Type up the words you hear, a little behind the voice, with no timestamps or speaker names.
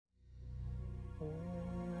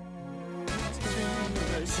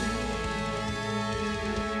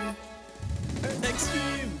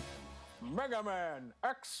Team Mega Man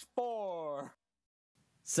X4.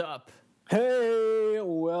 Sup? Hey,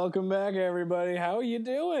 welcome back, everybody. How are you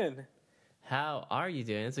doing? How are you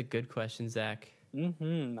doing? That's a good question, Zach.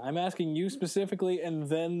 I'm asking you specifically, and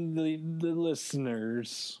then the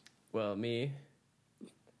listeners. Well, me.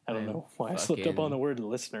 I don't know why I slipped up on the word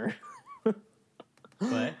listener.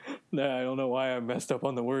 What? No, I don't know why I messed up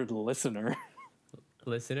on the word listener.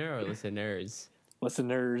 Listener or listeners?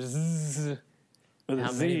 Listeners. With a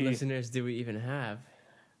How Z. many listeners do we even have?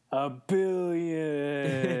 1 billion,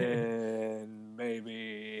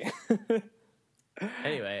 maybe.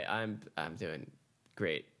 Anyway, I'm doing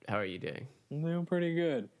great. How are you doing? I'm doing pretty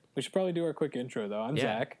good. We should probably do our quick intro, though. I'm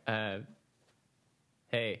Zach.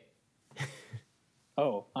 Hey.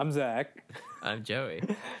 Oh, I'm Zach. I'm Joey.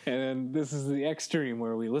 And this is the X-Stream,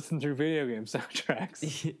 where we listen through video game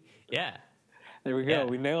soundtracks. Yeah. There we go. Yeah.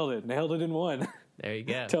 We nailed it. Nailed it in one. There you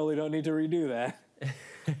go. Totally don't need to redo that.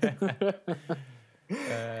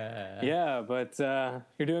 Yeah, but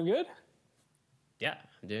you're doing good? Yeah,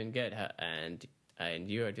 I'm doing good. And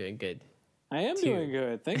you are doing good. I am Too. doing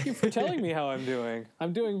good. Thank you for telling me how I'm doing.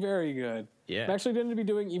 I'm doing very good. Yeah. I'm actually going to be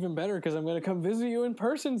doing even better because I'm going to come visit you in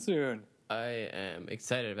person soon. I am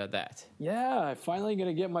excited about that. Yeah, I'm finally going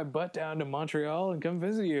to get my butt down to Montreal and come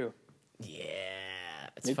visit you. Yeah.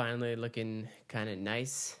 It's finally looking kind of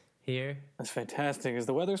nice here. That's fantastic. Is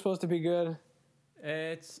the weather supposed to be good?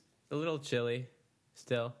 It's a little chilly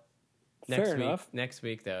still. Fair enough. Next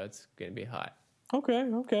week, though, it's going to be hot.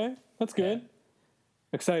 Okay. That's good.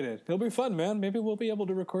 Excited. It'll be fun, man. Maybe we'll be able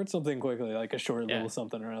to record something quickly, like a short little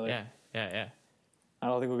something or other. Yeah. I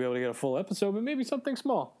don't think we'll be able to get a full episode, but maybe something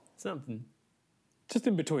small. Something. Just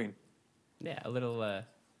in between. Yeah, a little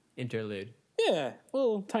interlude. Yeah, a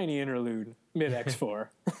little tiny interlude, mid-X4.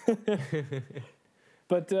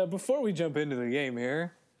 But before we jump into the game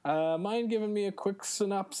here, mind giving me a quick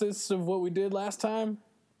synopsis of what we did last time?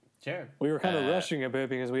 Sure. We were kind of rushing a bit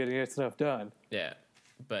because we had to get stuff done. Yeah,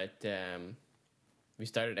 but we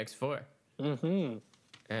started X4. Mm-hmm.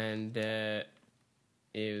 And it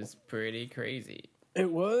was pretty crazy. It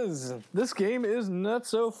was. This game is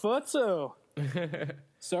nutso-futso.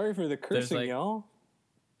 Sorry for the cursing, y'all.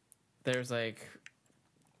 There's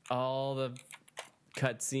all the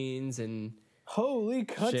cutscenes and holy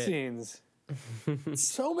cutscenes.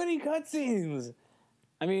 So many cutscenes.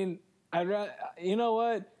 I mean, you know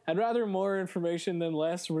what? I'd rather more information than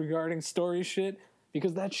less regarding story shit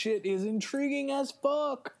because that shit is intriguing as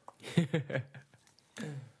fuck.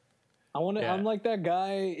 I'm like that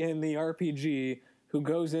guy in the RPG who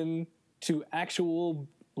goes into actual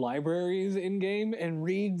libraries in game and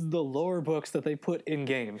reads the lore books that they put in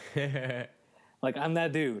game. Like, I'm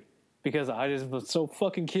that dude because I just was so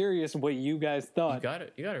fucking curious what you guys thought.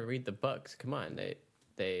 You gotta read the books. Come on,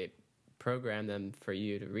 they program them for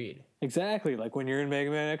you to read. Exactly, like when you're in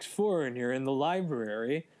Mega Man X4 and you're in the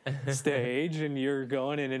library stage and you're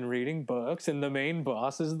going in and reading books and the main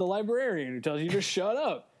boss is the librarian who tells you to shut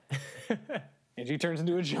up. And she turns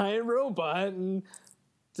into a giant robot and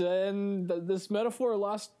this metaphor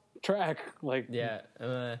lost track. Like, yeah.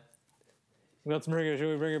 Let's bring it. Should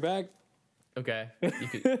we bring it back? Okay.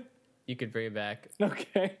 You could bring it back.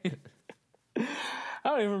 Okay. I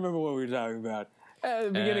don't even remember what we were talking about. At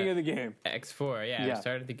the beginning of the game. X4, yeah. We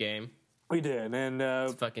started the game. We did, and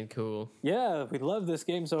it's fucking cool. Yeah, we love this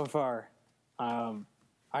game so far.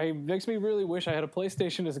 It makes me really wish I had a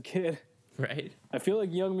PlayStation as a kid. Right? I feel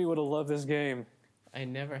like young me would have loved this game. I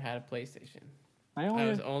never had a PlayStation. I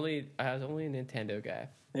was only a Nintendo guy.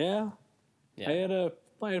 Yeah? I had a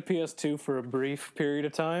PS2 for a brief period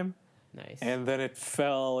of time. Nice. And then it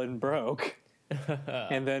fell and broke.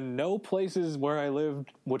 And then no places where I lived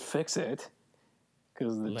would fix it.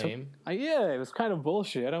 Lame. It was kind of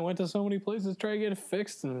bullshit. I went to so many places to try to get it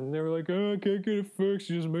fixed, and they were like, "Oh, I can't get it fixed.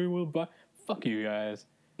 You just may well buy." Fuck you guys.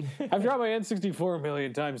 I've dropped my N64 a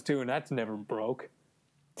million times too, and that's never broke.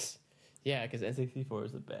 Yeah, because N64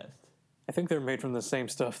 is the best. I think they're made from the same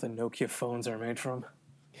stuff that Nokia phones are made from.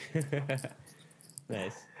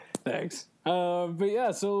 Nice. Thanks. But yeah,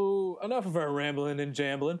 so enough of our rambling and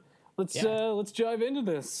jambling. Let's dive into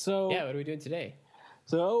this. So yeah, what are we doing today?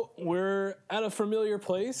 So we're at a familiar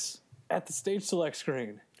place at the stage select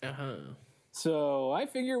screen. Uh-huh. So I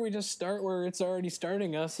figure we just start where it's already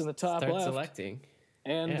starting us in the top left. Start selecting.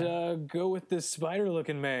 And go with this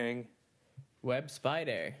spider-looking mang. Web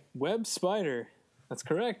Spider. Web Spider. That's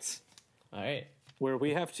correct. All right. Where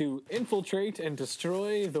we have to infiltrate and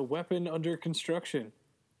destroy the weapon under construction.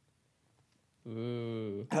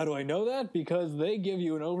 Ooh. How do I know that? Because they give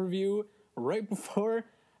you an overview right before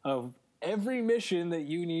of every mission that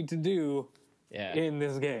you need to do in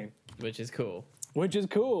this game. Which is cool. which is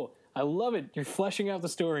cool. I love it. You're fleshing out the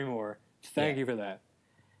story more. Thank you for that.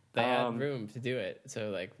 They had room to do it, so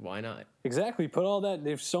like, why not? Exactly. Put all that.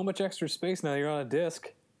 There's so much extra space now. You're on a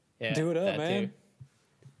disc. Yeah, do it up, that man. too.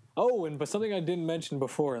 Oh, but something I didn't mention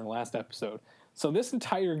before in the last episode. So this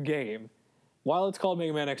entire game, while it's called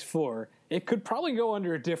Mega Man X4, it could probably go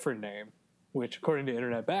under a different name, which, according to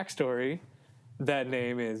Internet Backstory, that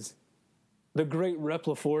name is The Great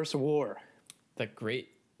Repliforce War. The Great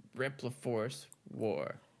Repliforce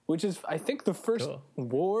War. Which is, I think, the first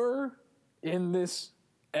war in this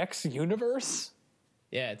X universe.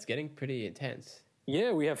 Yeah, it's getting pretty intense.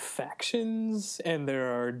 Yeah, we have factions, and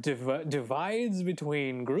there are divides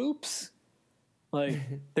between groups. Like,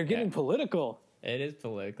 they're getting political. It is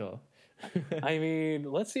political. I mean,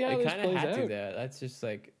 let's see how this plays out. To, though. That's just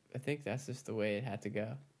like, I think that's just the way it had to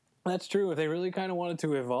go. That's true. If they really kind of wanted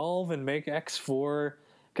to evolve and make X4,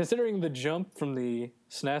 considering the jump from the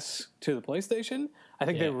SNES to the PlayStation, I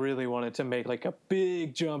think they really wanted to make like a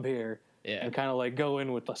big jump here. Yeah. And kind of like go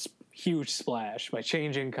in with a huge splash by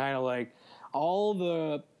changing kind of like all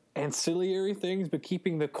the ancillary things, but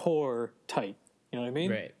keeping the core tight. You know what I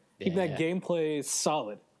mean? Right. Keep that gameplay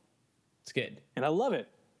solid. It's good. And I love it.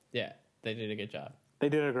 Yeah, they did a good job. They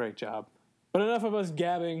did a great job. But enough of us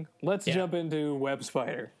gabbing. Let's jump into Web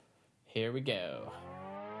Spider. Here we go.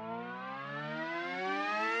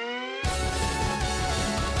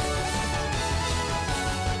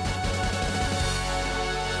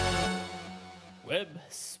 Web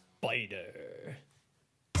Spider.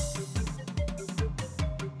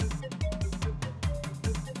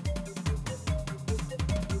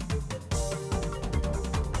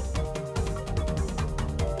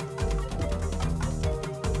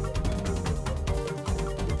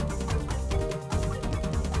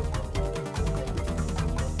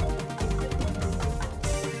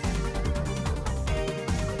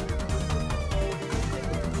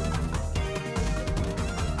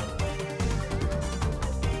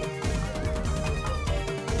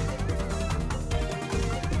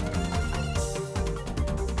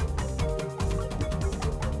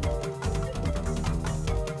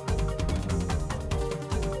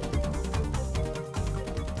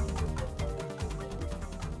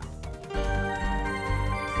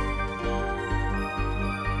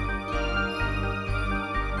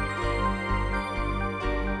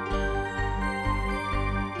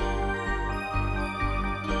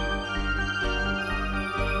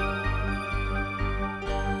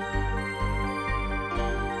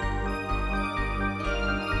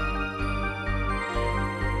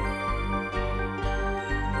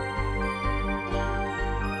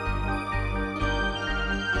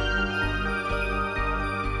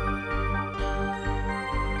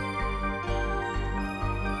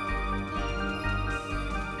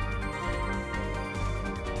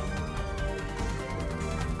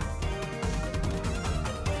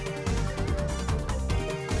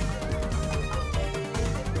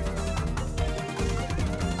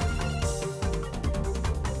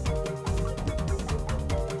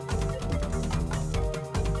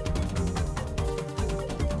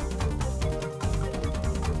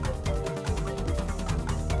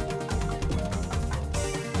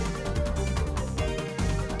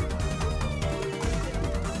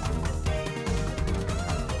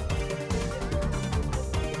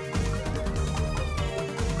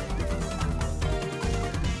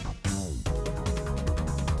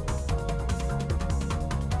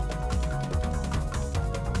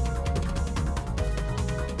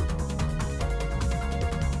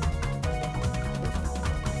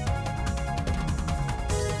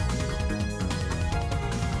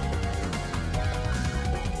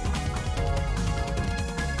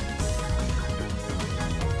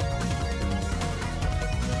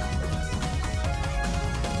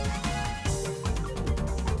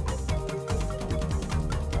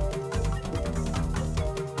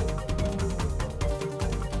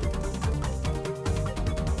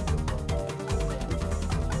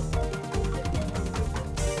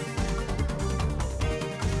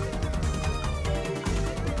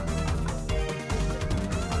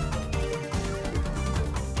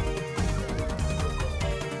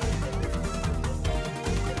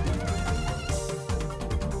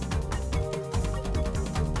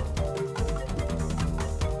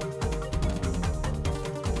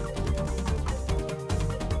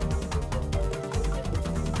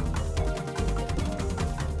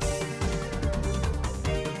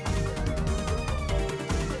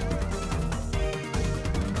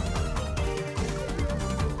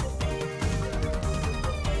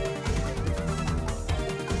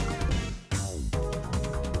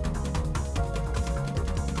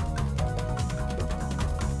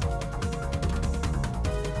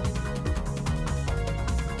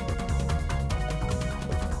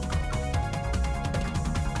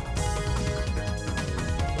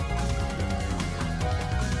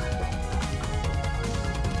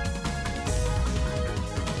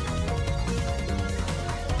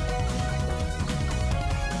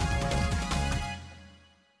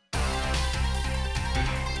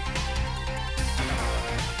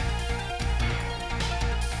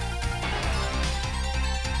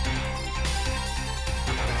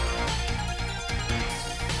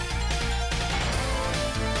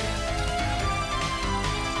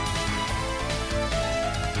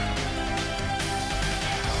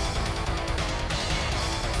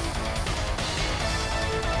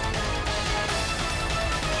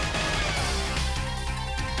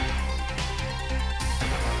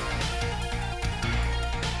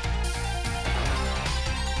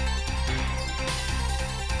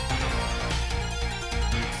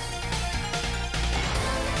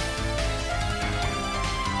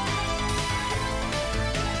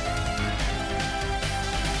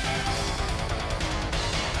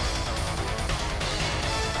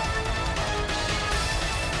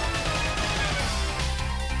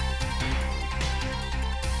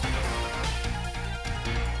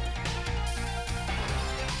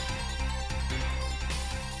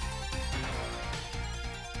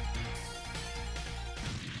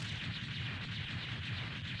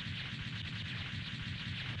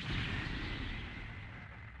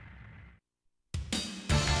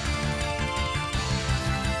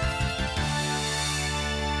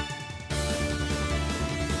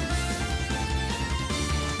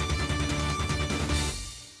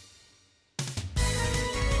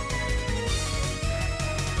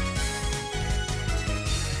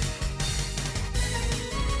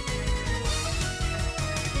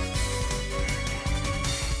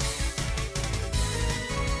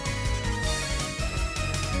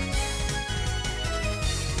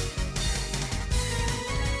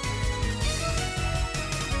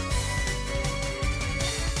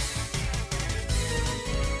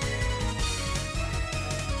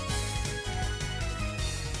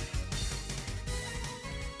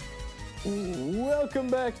 Welcome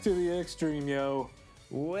back to the Extreme, yo.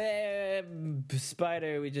 Web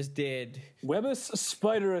spider we just did. Webus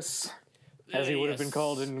Spiderus, as he would have been Yes.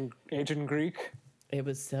 called in ancient Greek. It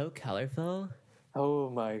was so colorful. Oh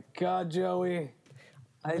my god, Joey.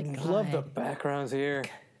 I love the God. backgrounds here.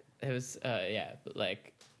 It was, yeah, but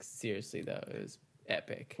like, seriously though, it was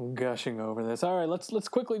epic. I'm gushing over this. All right, let's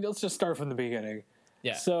just start from the beginning.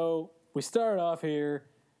 Yeah. So we start off here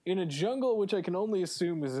in a jungle, which I can only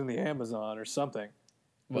assume is in the Amazon or something.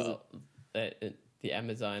 Well, the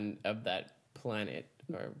Amazon of that planet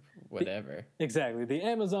or whatever. Exactly, the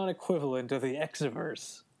Amazon equivalent of the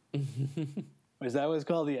Exiverse. Is that what it's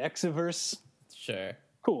called? The Exiverse? Sure.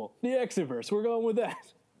 Cool. The Exiverse. We're going with that.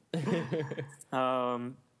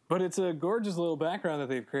 But it's a gorgeous little background that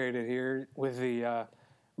they've created here with the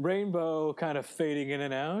rainbow kind of fading in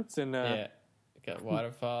and out, and Yeah. You got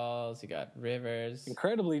waterfalls, you got rivers.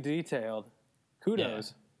 incredibly detailed.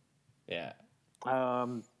 Kudos. Yeah.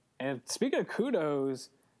 And speaking of kudos,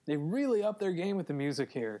 they really upped their game with the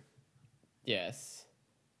music here. Yes.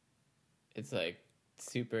 It's like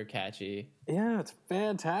super catchy. Yeah, it's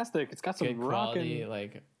fantastic. It's got some Good quality. rockin'.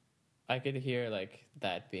 Like, I could hear like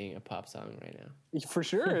that being a pop song right now. For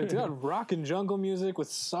sure. It's got rockin' jungle music with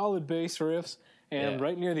solid bass riffs. And Yeah.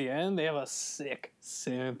 right near the end, they have a sick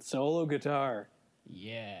synth solo guitar.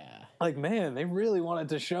 Yeah. Like, man, they really wanted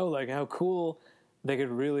to show like how cool they could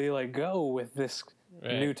really like go with this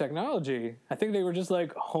Right. new technology. I think they were just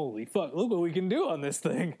like, holy fuck, look what we can do on this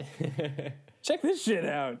thing. Check this shit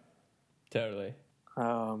out. Totally.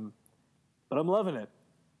 But I'm loving it.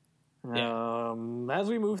 Yeah. As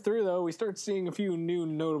we move through, though, we start seeing a few new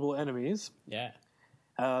notable enemies. Yeah.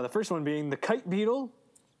 The first one being the kite beetle.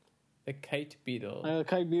 The kite beetle.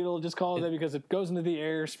 Kite beetle, just call it that because it goes into the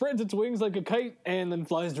air, spreads its wings like a kite, and then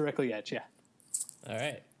flies directly at you. All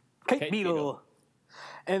right. Kite beetle.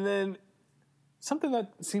 And then something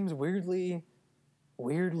that seems weirdly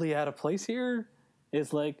out of place here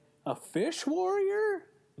is like a fish warrior.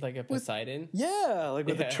 Like a Poseidon. Yeah, like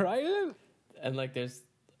with a Yeah. trident. And like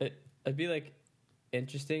it'd be like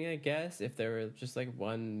interesting, I guess, if there were just like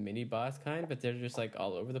one mini boss kind, but they're just like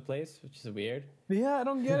all over the place, which is weird. Yeah, I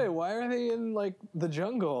don't get it. Why are they in like the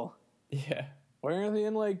jungle? Yeah. Why aren't they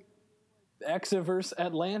in like Exiverse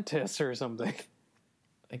Atlantis or something?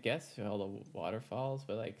 I guess all the waterfalls,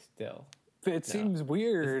 but like still. It seems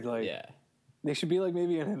weird. Like Yeah. they should be like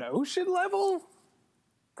maybe in an ocean level.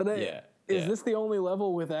 But Yeah. is Yeah. this the only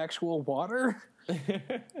level with actual water?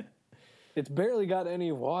 It's barely got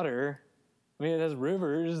any water. I mean, it has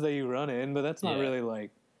rivers that you run in, but that's not Yeah. really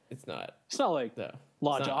like It's not. it's not like No.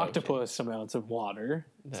 large It's not octopus amounts of water.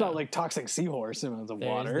 It's No. not like toxic seahorse amounts of There's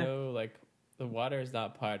water. no like the water is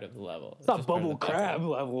not part of the level. It's not bubble crab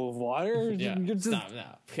level of water. Yeah. You're just- Stop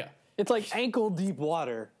now. Yeah. It's like ankle deep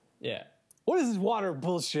water. Yeah. What is this water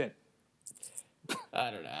bullshit?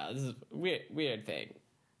 I don't know. This is weird thing.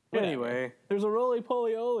 Whatever. Anyway, there's a roly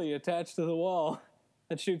poly oly attached to the wall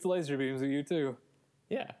that shoots laser beams at you too.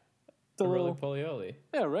 Yeah. The Roly roly, poly.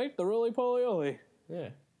 yeah, right. The roly poly oly. Yeah.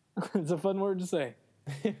 It's a fun word to say.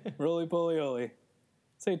 Roly poly oly.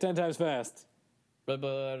 Say it 10 times fast. It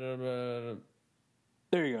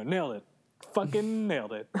There you go. Nailed it. Fucking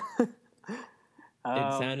nailed it.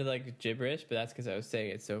 sounded like gibberish, but that's because I was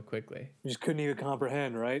saying it so quickly. You just couldn't even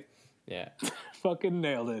comprehend, right? Yeah. Fucking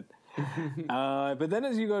nailed it. But then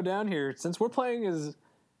as you go down here, since we're playing as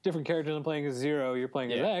different characters, I'm playing as Zero, you're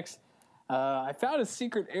playing as Yeah. X, I found a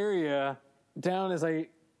secret area down as I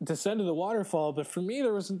descended the waterfall, but for me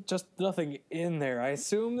there was just nothing in there. I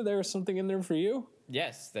assumed there was something in there for you.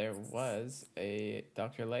 Yes, there was a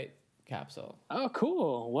Dr. Light capsule. Oh,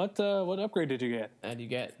 cool. What upgrade did you get? And you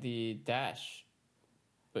get the dash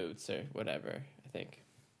boots or whatever, I think.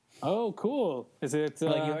 Oh, cool. Is it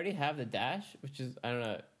Like you already have the dash, which is I don't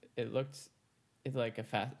know, it's like a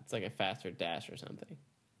faster dash or something.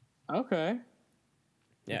 okay?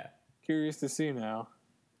 Yeah. Curious to see now.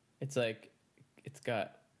 It's like it's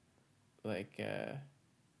got like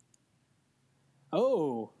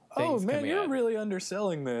Oh Things man, coming you're out. really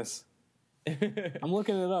underselling this. I'm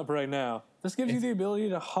looking it up right now. This gives you the ability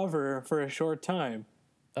to hover for a short time,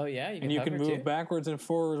 Oh yeah, and you can hover move too? backwards and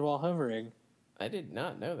forwards while hovering. I did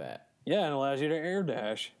not know that. Yeah, and allows you to air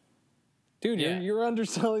dash. Dude, Yeah. you're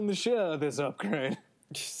underselling the shit out of this upgrade.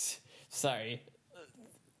 Sorry.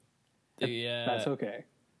 The That's okay.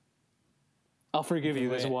 I'll forgive you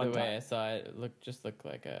this one the way I time. saw it, looked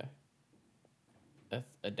like a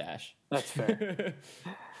dash. That's fair.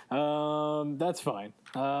 That's fine.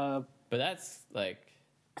 But that's like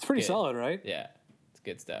It's pretty good. solid, right? Yeah, it's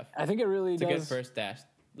good stuff. I think it really It's a good does. first dash,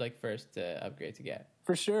 like first upgrade to get.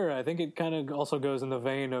 For sure. I think it kind of also goes in the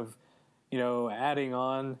vein of adding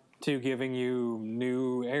on to giving you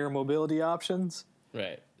new air mobility options.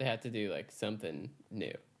 Right. They have to do like something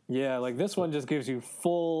new. Yeah, like this one just gives you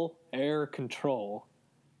full air control.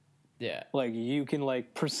 Yeah. Like you can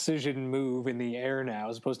like precision move in the air now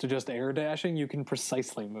as opposed to just air dashing. You can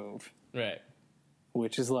precisely move, Right.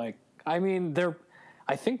 which is like, I mean,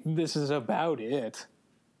 I think this is about it,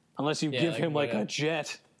 unless you give him like a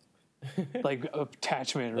jet, like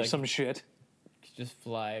attachment or like, some shit. Just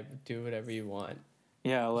fly, do whatever you want.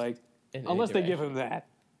 Yeah, like unless they give him that.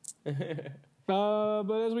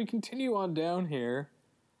 But as we continue on down here,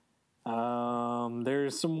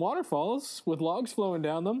 there's some waterfalls with logs flowing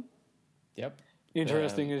down them. Yep.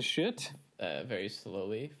 Interesting as shit. Very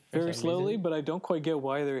slowly. Very slowly, but I don't quite get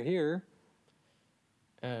why they're here.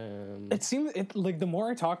 It seems like the more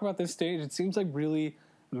I talk about this stage, it seems like really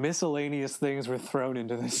miscellaneous things were thrown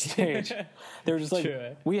into this stage. They're just like,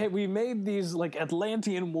 True. we made these like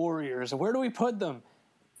Atlantean warriors. Where do we put them?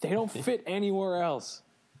 They don't fit anywhere else.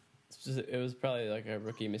 It was probably like a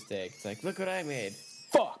rookie mistake. It's like, look what I made.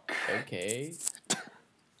 Fuck. Okay.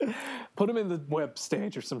 Put them in the web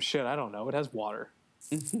stage or some shit. I don't know. It has water.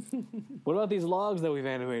 What about these logs that we've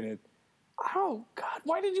animated? Oh, God.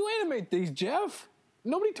 Why did you animate these, Jeff?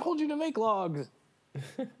 Nobody told you to make logs.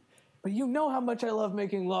 But you know how much I love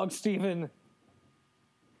making logs, Steven.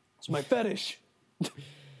 It's my fetish.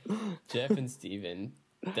 Jeff and Steven,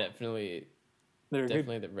 definitely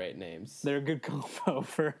the right names. They're a good combo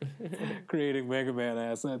for creating Mega Man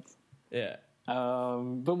assets. Yeah.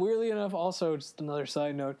 But weirdly enough, also, just another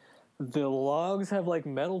side note, the logs have like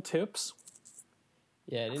metal tips.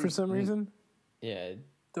 Yeah. For some reason. Yeah.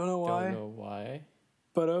 Don't know why. Don't know why.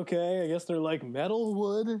 But okay, I guess they're like metal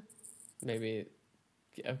wood. Maybe.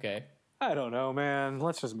 Okay. I don't know, man.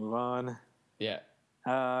 Let's just move on. Yeah.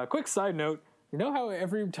 Quick side note. You know how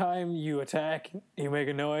every time you attack, you make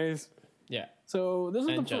a noise? Yeah. So this is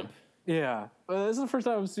And jump. Yeah. This is the first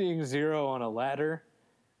time I'm seeing Zero on a ladder.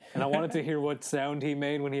 And I wanted to hear what sound he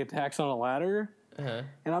made when he attacks on a ladder. Uh-huh.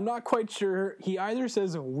 And I'm not quite sure. He either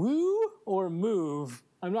says woo or move.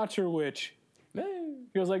 I'm not sure which. Moo.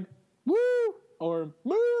 He goes like, woo or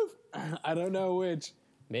move. I don't know which.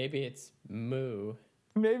 Maybe it's moo.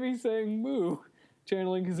 Maybe he's saying moo,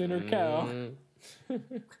 channeling his inner cow.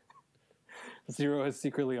 Zero has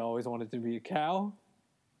secretly always wanted to be a cow.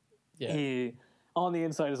 Yeah. He, on the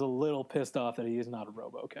inside, is a little pissed off that he is not a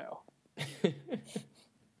robo-cow.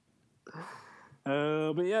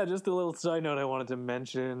 But yeah, just a little side note I wanted to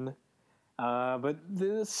mention. But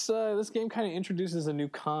this game kind of introduces a new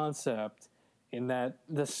concept in that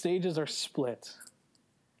the stages are split.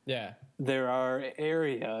 Yeah. There are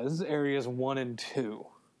areas 1 and 2.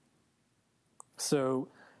 So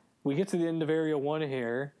we get to the end of area 1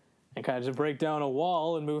 here and kind of just break down a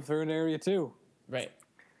wall and move through into area 2. Right.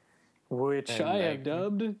 Which And I have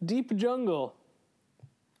dubbed Deep Jungle.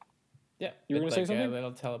 Yeah. You were with going to say like something? a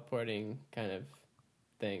little teleporting kind of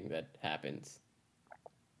thing that happens.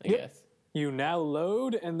 I Yep. guess. You now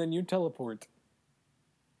load and then you teleport.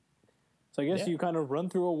 So I guess you kind of run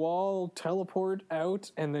through a wall, teleport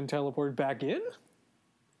out, and then teleport back in?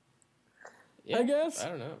 Yeah, I guess. I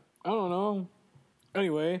don't know. I don't know.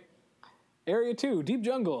 Anyway, Area 2, Deep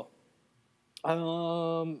Jungle. There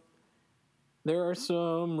are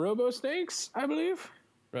some robo-snakes, I believe.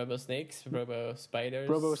 Robo snakes, robo spiders.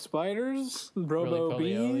 Robo-spiders,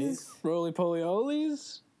 robo-bees,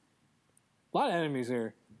 roly-poly-olies. A lot of enemies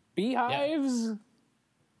here. Beehives.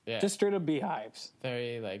 Yeah. Just straight up beehives.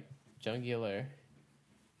 Very like jungular.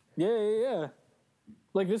 Yeah.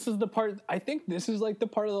 Like this is the part, I think this is like the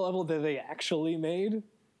part of the level that they actually made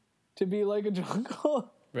to be like a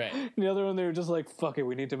jungle. Right. And the other one, they were just like, fuck it,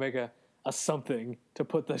 we need to make a something to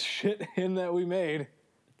put the shit in that we made.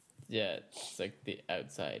 Yeah, it's like the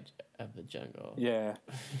outside of the jungle. Yeah.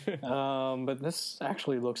 But this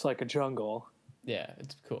actually looks like a jungle. Yeah,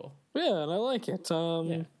 it's cool. Yeah, and I like it.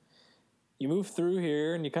 You move through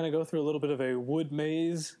here, and you kind of go through a little bit of a wood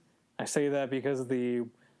maze. I say that because the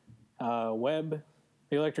the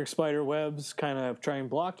electric spider webs kind of try and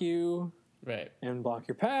block you. Right. And block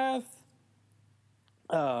your path.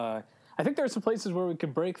 I think there are some places where we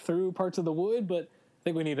could break through parts of the wood, but I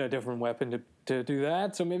think we need a different weapon to do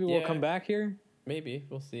that, so maybe we'll come back here. Maybe.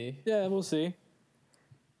 We'll see. Yeah, we'll see.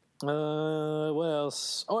 What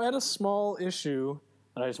else? Oh, I had a small issue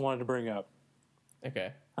that I just wanted to bring up.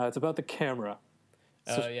 Okay. It's about the camera.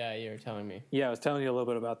 Oh, yeah, you were telling me. Yeah, I was telling you a little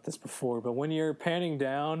bit about this before, but when you're panning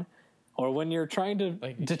down, or when you're trying to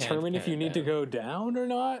Like, determine if you need to go down or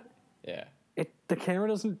not, Yeah. the camera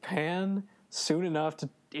doesn't pan soon enough to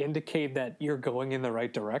indicate that you're going in the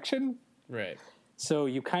right direction. Right. So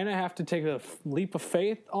you kind of have to take a leap of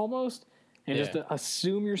faith almost and just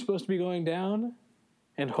assume you're supposed to be going down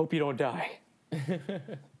and hope you don't die.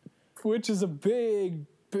 Which is a big,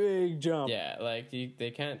 big jump. Yeah, like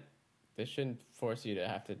they shouldn't force you to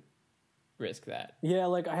have to risk that. Yeah,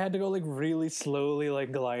 like I had to go like really slowly,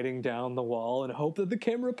 like gliding down the wall and hope that the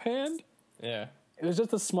camera panned. Yeah. It was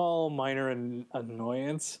just a small, minor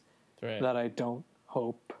annoyance that I don't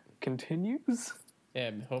hope continues.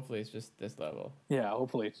 Yeah, hopefully it's just this level. Yeah,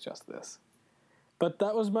 hopefully it's just this. But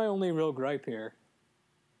that was my only real gripe here.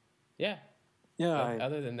 Yeah. Yeah.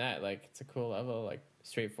 Other than that, like, it's a cool level, like,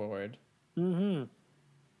 straightforward. Mm-hmm.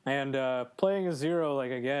 And playing as Zero,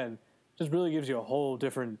 like, again, just really gives you a whole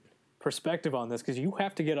different perspective on this, because you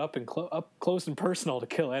have to get up close and personal to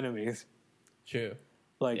kill enemies. True.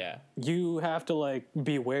 Like, you have to, like,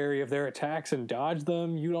 be wary of their attacks and dodge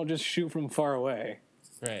them. You don't just shoot from far away.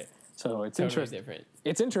 Right. So it's totally interesting. Different.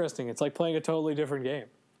 It's interesting. It's like playing a totally different game.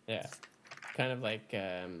 Yeah. Kind of like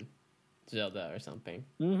Zelda or something.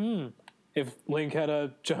 Mm-hmm. If Link had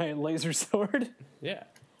a giant laser sword. Yeah.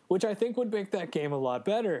 Which I think would make that game a lot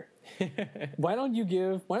better. Why don't you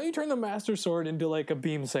turn the Master Sword into like a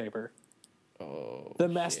beam saber? Oh. The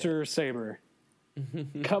Master Saber.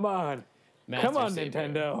 Come on. Come on, Saber.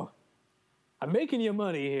 Nintendo. I'm making you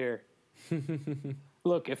money here.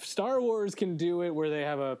 Look, if Star Wars can do it where they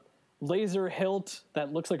have a laser hilt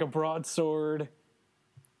that looks like a broadsword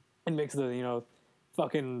and makes the,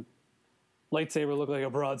 fucking lightsaber look like a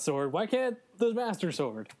broadsword, why can't the Master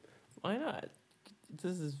Sword? Why not?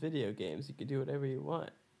 This is video games. You can do whatever you want.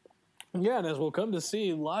 Yeah, and as we'll come to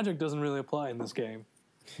see, logic doesn't really apply in this game.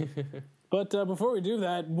 But before we do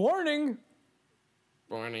that, warning!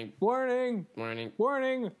 Warning. Warning! Warning.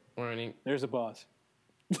 Warning! Warning. There's a boss.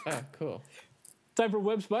 Ah, cool. Time for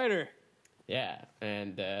Web Spider. Yeah,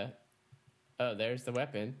 and there's the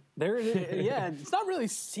weapon. There it is. Yeah, it's not really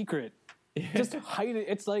secret. Just hide it.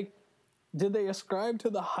 It's like, did they ascribe to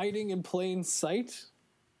the hiding in plain sight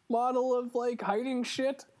model of like hiding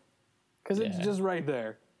shit? Because it's just right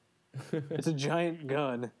there. It's a giant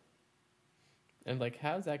gun. And like,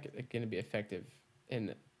 how's that going to be effective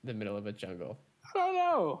in the middle of a jungle?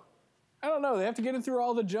 I don't know. They have to get it through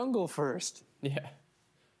all the jungle first. Yeah.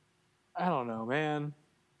 I don't know, man.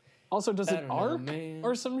 Also, does it arc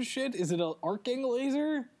or some shit? Is it an arcing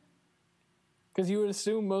laser? Because you would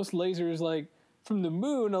assume most lasers, like, from the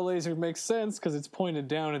moon, a laser makes sense because it's pointed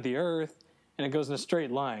down at the Earth and it goes in a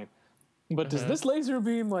straight line. But does this laser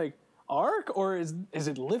beam, like, arc? Or is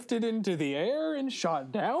it lifted into the air and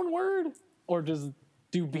shot downward? Or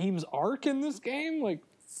do beams arc in this game? Like,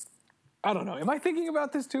 I don't know. Am I thinking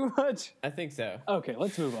about this too much? I think so. Okay,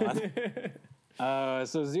 let's move on.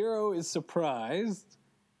 So Zero is surprised.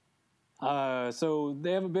 So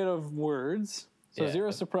they have a bit of words. So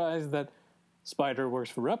Zero's surprised that Spider works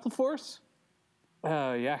for Repliforce.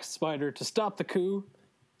 He asks Spider to stop the coup.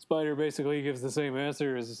 Spider basically gives the same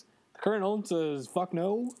answer as the Colonel, says, fuck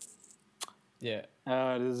no. Yeah.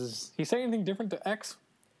 Does he say anything different to X?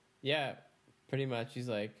 Yeah, pretty much. He's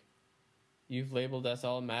like, you've labeled us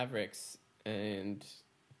all Mavericks, and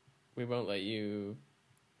we won't let you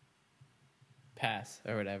pass,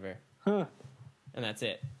 or whatever. Huh. And that's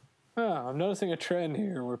it. I'm noticing a trend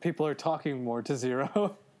here where people are talking more to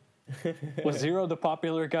Zero. Was Zero the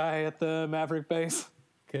popular guy at the Maverick base?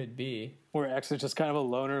 Could be. Where X is just kind of a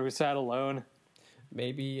loner who sat alone?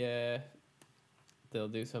 Maybe they'll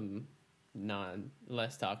do some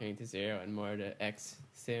less talking to Zero and more to X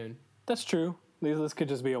soon. That's true. This could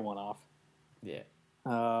just be a one-off. Yeah.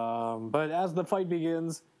 But as the fight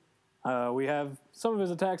begins, we have some of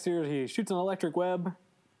his attacks here. He shoots an electric web.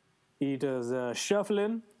 He does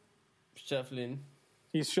shuffling.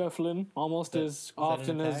 He's shuffling almost as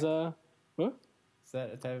often as... What? Is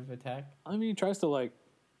that a type of attack? I mean, he tries to, like,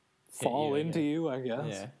 fall into you, I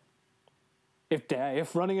guess. Yeah.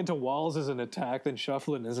 If running into walls is an attack, then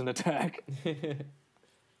shuffling is an attack.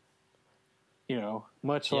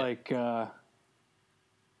 Much like... oh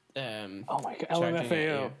my god,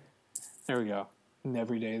 LMFAO. There we go. And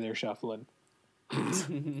every day they're shuffling.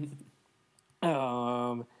 And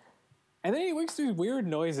then he makes these weird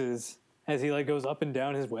noises as he like goes up and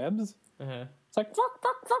down his webs. Uh-huh. It's like fuck,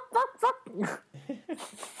 fuck, fuck, fuck, fuck.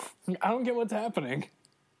 I don't get what's happening.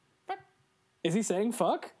 Fuck. Is he saying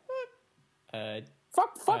fuck?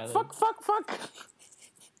 Fuck, fuck, fuck, fuck, fuck.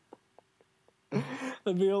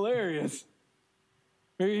 That'd be hilarious.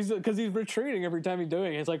 Maybe because he's retreating every time he's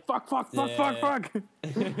doing it. It's like, fuck, fuck, fuck, fuck, fuck.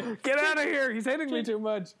 Get out of here. He's hitting me too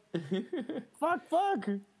much. Fuck, fuck.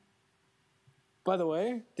 By the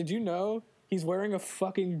way, did you know he's wearing a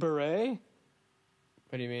fucking beret?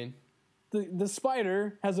 What do you mean? The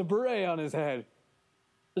spider has a beret on his head.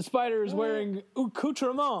 The spider is wearing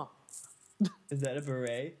accoutrement. Is that a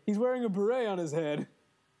beret? He's wearing a beret on his head.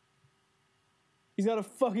 He's got a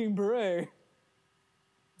fucking beret.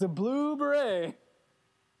 It's a blue beret.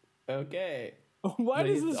 Okay. Why But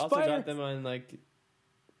does he's the also spider... got them on like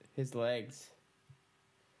his legs.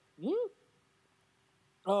 Hmm?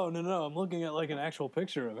 Oh, no. I'm looking at like an actual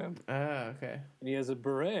picture of him. Ah, okay. And he has a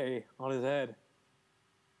beret on his head.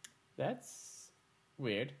 That's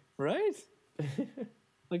weird. Right?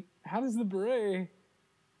 Like, how does the beret...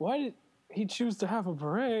 Why did he choose to have a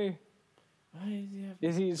beret? Why does he have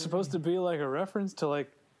Is he beret? supposed to be like a reference to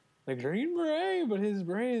like the green beret, but his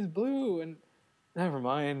beret is blue? And never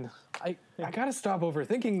mind. I gotta stop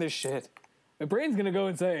overthinking this shit. My brain's gonna go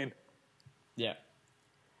insane. Yeah.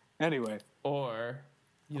 Anyway, Or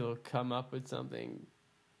you'll come up with something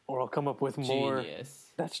or I'll come up with more.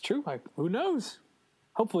 genius. That's true. Who knows?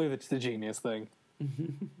 Hopefully, that's the genius thing.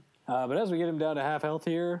 But as we get him down to half health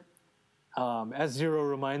here, S-Zero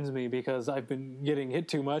reminds me because I've been getting hit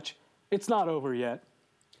too much. It's not over yet.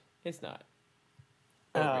 It's not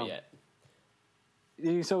over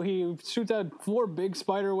yet. So he shoots out 4 big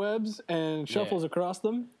spider webs and shuffles across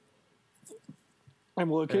them. And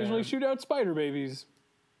will occasionally shoot out spider babies.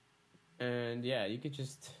 And yeah, you could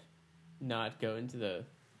just not go into the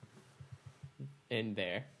in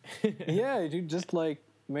there. Yeah, you just like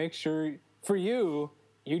make sure for you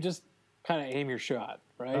just kind of aim your shot,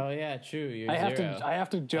 right? Oh yeah, true. You're I have zero.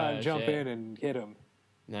 to jump shit. in and hit him.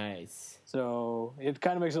 Nice. So it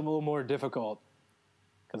kind of makes it a little more difficult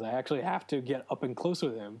because I actually have to get up and close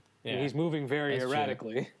with him. Yeah. And he's moving very That's true.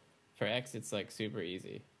 erratically. For X, it's like super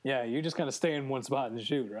easy. Yeah, you just kind of stay in one spot and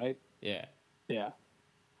shoot, right? Yeah. Yeah.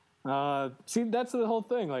 See, that's the whole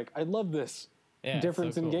thing. Like, I love this Yeah. it's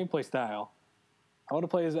difference so in cool. gameplay style. I want to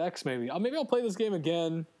play as X, maybe. Maybe I'll play this game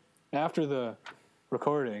again after the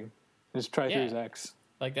recording. Just try through as X.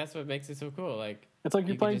 Like that's what makes it so cool. Like It's like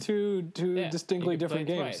you're you playing could two yeah, distinctly you could play different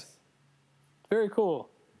games. twice. Very cool.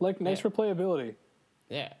 Like, nice Yeah. replayability.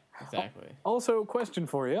 Yeah. Exactly. Also, question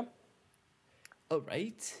for you. Oh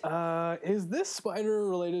right. Is this spider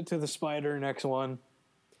related to the spider in X1?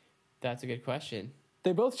 That's a good question.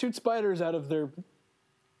 They both shoot spiders out of their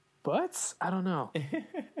butts? I don't know.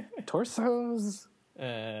 Torsos?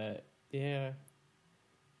 Yeah.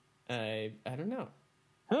 I don't know.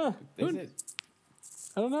 Huh. Is it?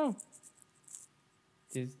 I don't know.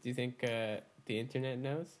 Do you think the internet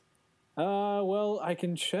knows? Well, I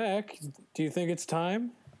can check. Do you think it's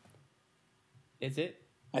time? Is it?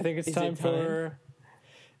 I think it's Is time it for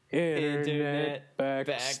Internet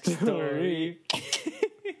Backstory.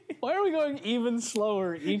 Why are we going even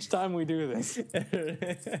slower each time we do this?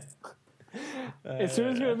 As soon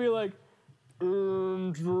as it's going to be like...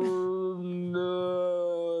 All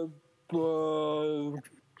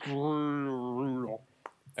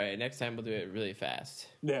right. Next time we'll do it really fast.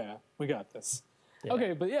 Yeah, we got this. Yeah.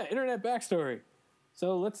 Okay, but yeah, internet backstory.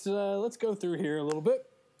 So let's go through here a little bit.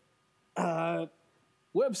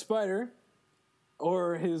 Web Spider,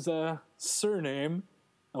 or his surname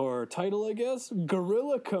or title, I guess,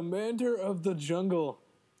 Gorilla Commander of the Jungle.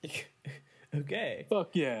 Okay.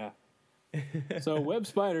 Fuck yeah. So Web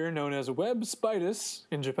Spider, known as Web Spidus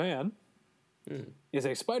in Japan, is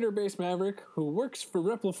a spider-based maverick who works for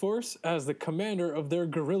Repliforce as the commander of their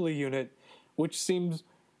guerrilla unit, which seems...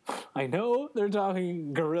 I know they're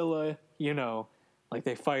talking guerrilla, like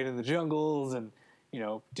they fight in the jungles and,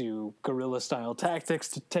 do guerrilla-style tactics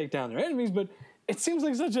to take down their enemies, but it seems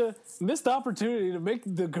like such a missed opportunity to make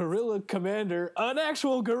the guerrilla commander an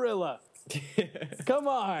actual gorilla. Come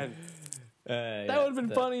on. That would have been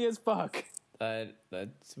funny as fuck.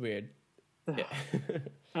 That's weird. Yeah.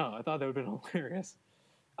 Oh, I thought that would have been hilarious.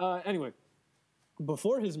 Anyway,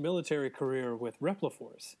 before his military career with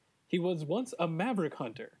Repliforce, he was once a maverick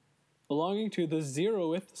hunter, belonging to the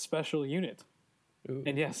Zeroth Special Unit. Ooh.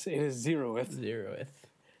 And yes, it is Zeroth. Zeroth.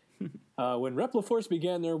 When Repliforce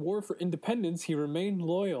began their war for independence, he remained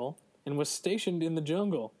loyal and was stationed in the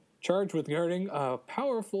jungle, charged with guarding a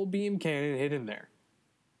powerful beam cannon hidden there.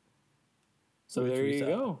 So Which there we you saw.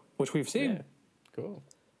 go, which we've seen. Yeah. Cool.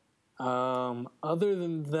 Other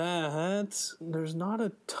than that, there's not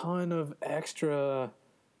a ton of extra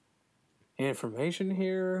information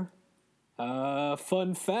here.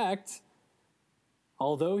 Fun fact,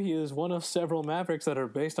 although he is one of several mavericks that are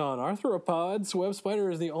based on arthropods, Web Spider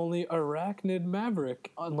is the only arachnid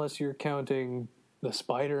maverick, unless you're counting the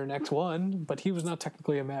spider in X1, but he was not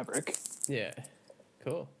technically a maverick. Yeah.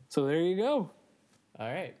 Cool. So there you go.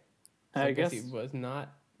 All right. So I guess he was not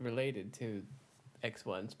related to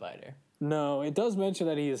X1 Spider. no, it does mention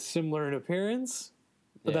that he is similar in appearance,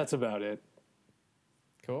 but Yeah. that's about it.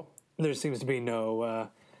 Cool. There seems to be no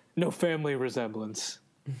family resemblance.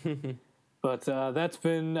 But that's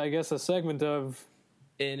been, I guess, a segment of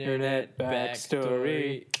Internet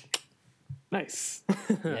backstory. Nice.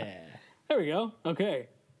 Yeah. There we go. Okay.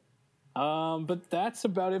 But that's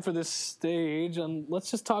about it for this stage. Let's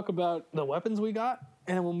just talk about the weapons we got,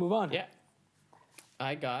 and then we'll move on. Yeah.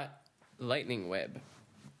 I got lightning web.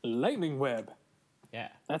 Lightning web. Yeah.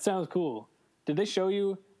 That sounds cool. Did they show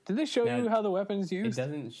you how the weapon's It used?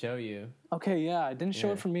 doesn't show you. Okay, yeah. It didn't show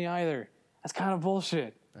Yeah. it for me either. That's kind of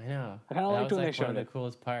bullshit. I know. I kinda That liked was when they one showed of the it.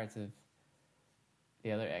 coolest parts of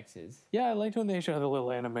the other X's. Yeah, I liked when they showed the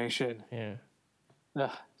little animation. Yeah.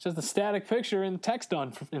 It's just a static picture and text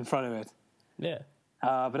in front of it. Yeah.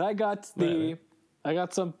 But I got some.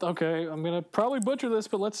 Okay, I'm gonna probably butcher this,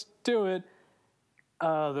 but let's do it. The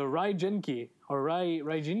Raijinki or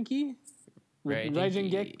Raijinki,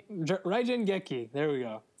 Raijingeki. There we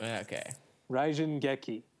go. Okay.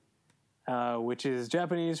 Raijingeki, which is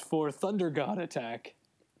Japanese for Thunder God Attack.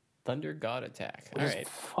 Thunder God Attack. All Which is right.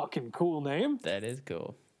 fucking cool name. That is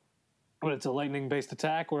cool. But it's a lightning-based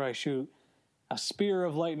attack where I shoot a spear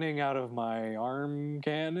of lightning out of my arm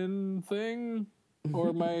cannon thing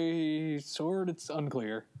or my sword. It's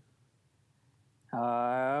unclear.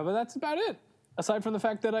 But that's about it. Aside from the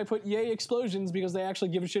fact that I put yay explosions because they actually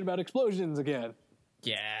give a shit about explosions again.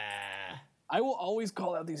 Yeah. I will always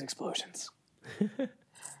call out these explosions.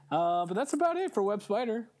 But that's about it for Web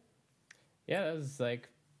Spider. Yeah, that was like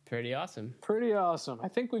pretty awesome. Pretty awesome. I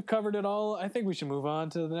think we've covered it all. I think we should move on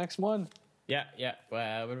to the next one. Yeah, yeah.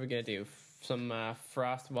 Well, what are we gonna do? Some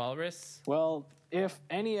Frost Walrus? Well, if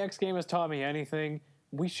any X game has taught me anything,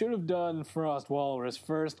 we should have done Frost Walrus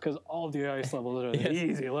first because all the ice levels are the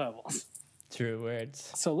easy levels. True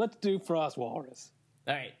words. So let's do Frost Walrus.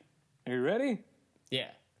 All right. Are you ready? Yeah.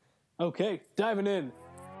 Okay, diving in.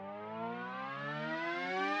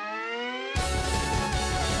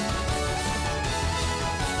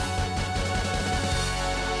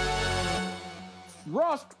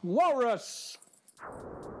 Frost Walrus!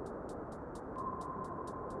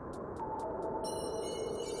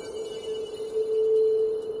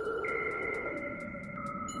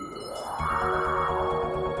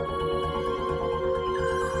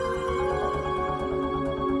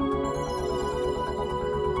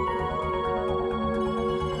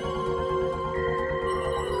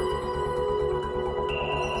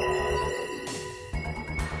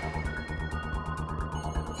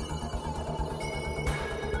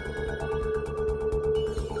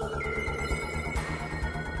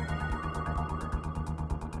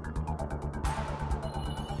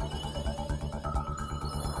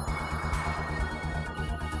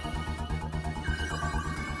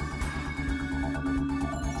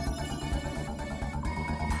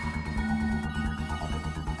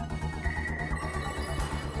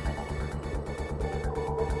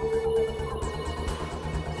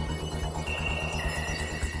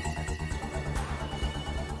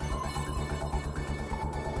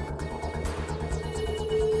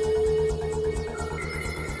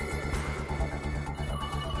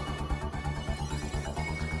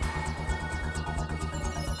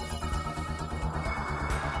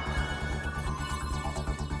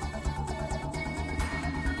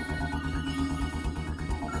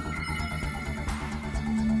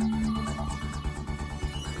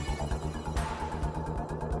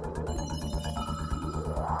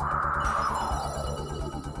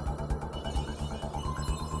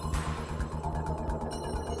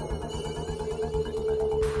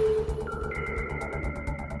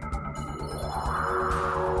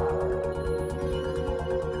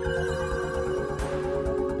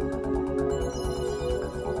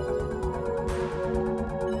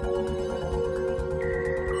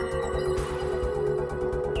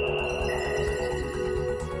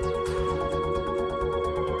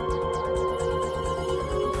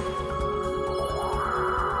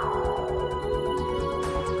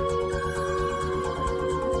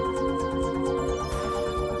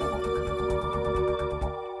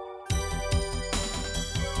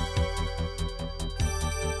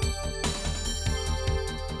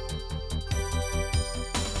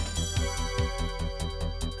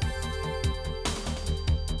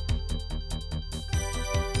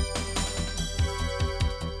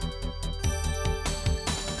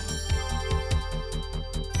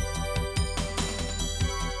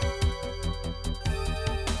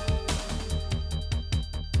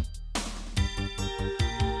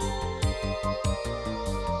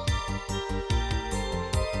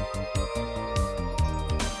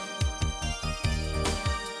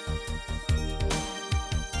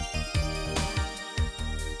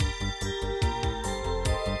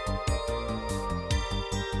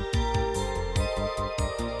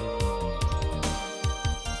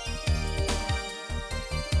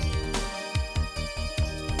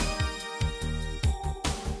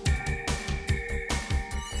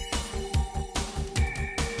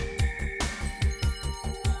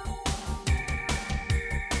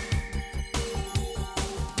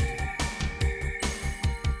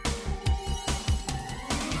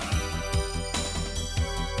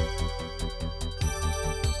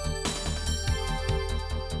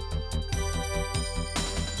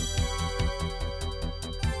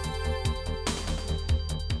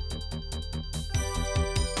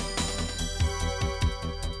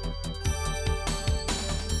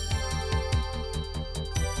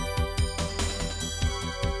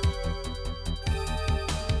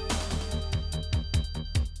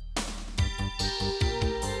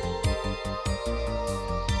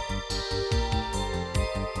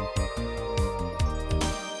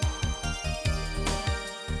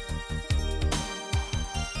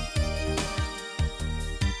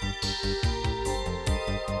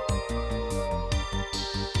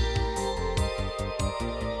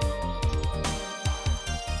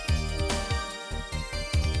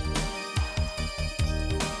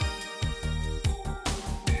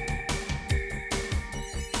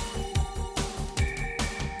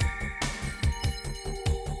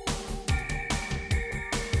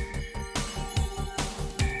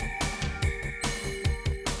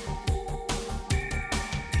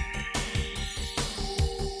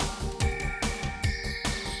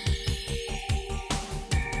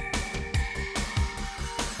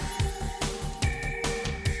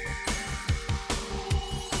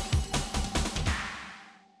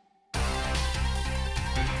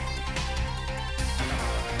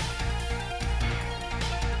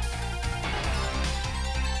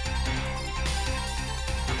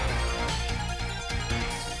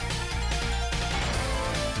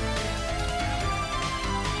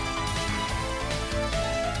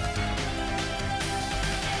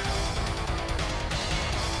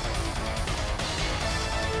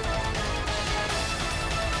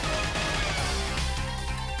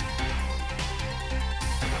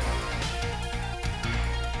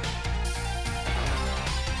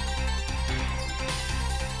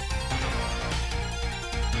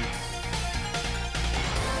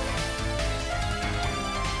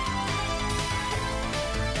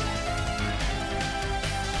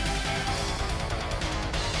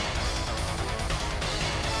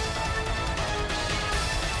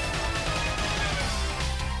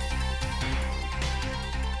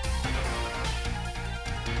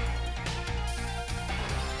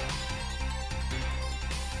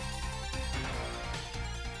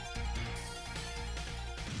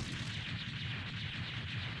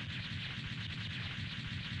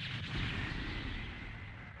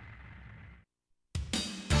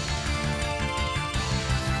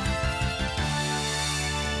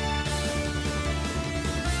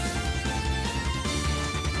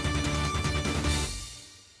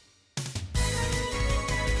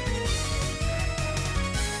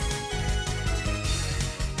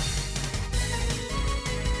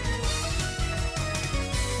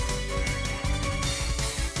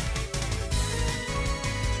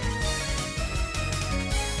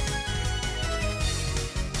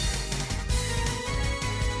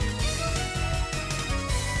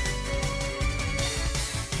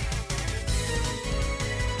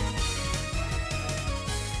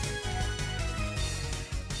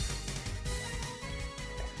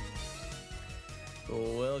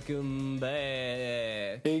 Welcome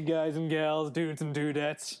back. Hey guys and gals, dudes and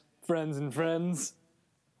dudettes, friends and friends,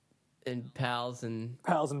 And pals and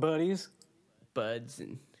pals and buddies, buds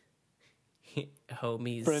and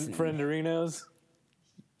homies. and frienderinos,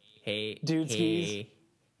 Hey. Dudeskies. Hey,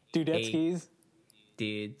 dudetskis.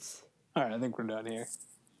 dudes. All right, I think we're done here.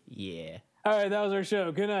 Yeah. All right, that was our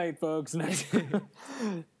show. Good night, folks.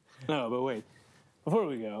 No, but wait. Before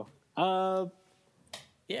we go,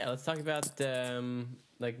 Yeah, let's talk about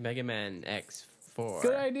like Mega Man X4.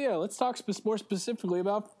 good idea. Let's talk more specifically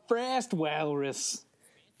about Fast Walrus.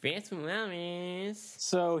 Fast Walrus.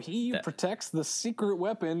 So he protects the secret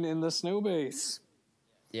weapon in the snow base.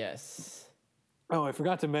 Yes. Oh, I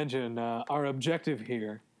forgot to mention our objective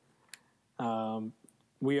here.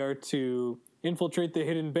 We are to infiltrate the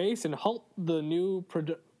hidden base and halt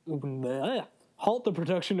the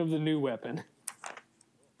production of the new weapon.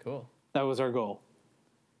 Cool. That was our goal.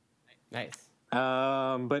 Nice.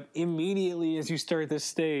 But immediately as you start this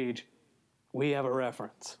stage, we have a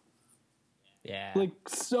reference. Yeah. Like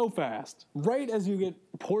so fast. Right as you get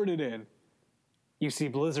ported in, you see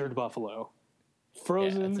Blizzard Buffalo,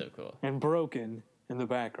 frozen that's so cool. and broken in the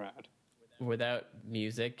background. Without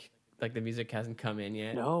music, like the music hasn't come in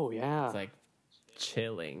yet. Oh, yeah. It's like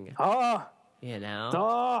chilling. Ah! You know?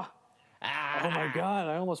 Ah! Ah! Oh my god,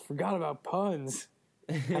 I almost forgot about puns.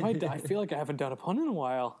 I feel like I haven't done a pun in a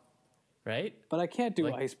while. Right? But I can't do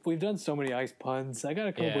Like- ice. We've done so many ice puns. I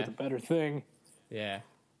gotta come up Yeah. with a better thing. Yeah.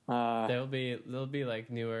 There'll be like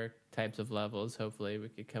newer types of levels. Hopefully we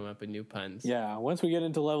could come up with new puns. Yeah, once we get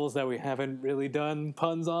into levels that we haven't really done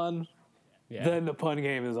puns on, Yeah. then the pun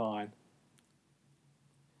game is on.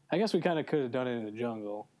 I guess we kind of could have done it in the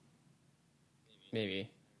jungle.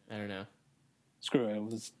 Maybe. I don't know. Screw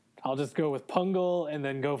it. I'll just go with Pungle and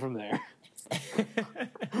then go from there.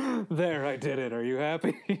 There, I did it. Are you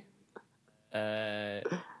happy?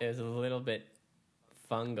 It was a little bit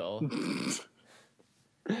fungal.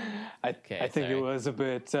 I think sorry. it was a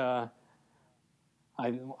bit. I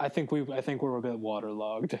think we're a bit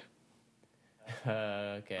waterlogged.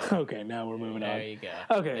 Okay. Okay, now we're moving There on. you go.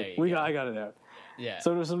 Okay, There you go. I got it out. Yeah.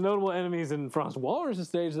 So there's some notable enemies in Frost Walrus'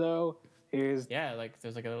 stage, though. Is yeah, like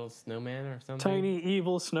there's like a little snowman or something. tiny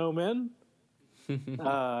evil snowman,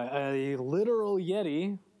 a literal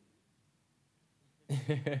yeti.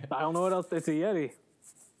 I don't know what else. It's a yeti,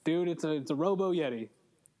 dude. It's a Robo Yeti.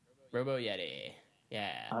 Robo Yeti.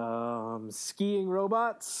 Yeah. Skiing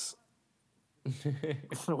robots,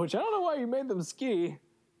 which I don't know why you made them ski.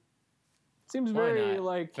 Seems Why very not?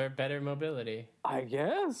 like, For better mobility. I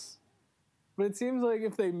guess. But it seems like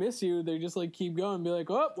if they miss you, they just like keep going and be like,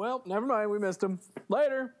 oh, well, never mind, we missed him.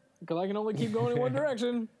 Later. Because I can only keep going in one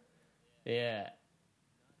direction. Yeah.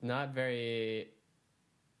 Not very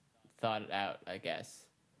thought out, I guess,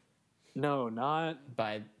 No, not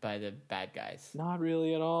by the bad guys.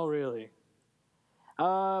 really at all, really.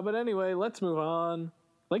 But anyway, let's move on.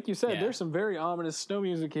 Like you said, Yeah. there's some very ominous snow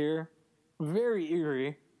music here. Very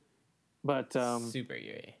eerie. But Super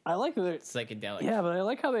eerie. I like that. Psychedelic. Yeah, but I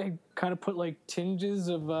like how they kind of put like tinges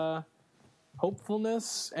of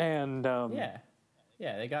hopefulness and Yeah.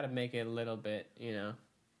 Yeah, they got to make it a little bit,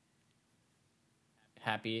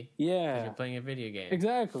 happy. 'Cause yeah, you're playing a video game.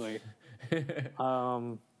 exactly. Here,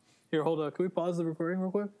 hold on. Can we pause the recording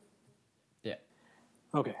real quick? Yeah.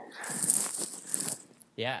 Okay.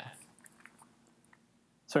 Yeah.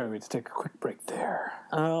 Sorry, we had to take a quick break there.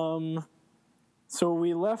 So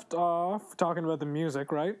we left off talking about the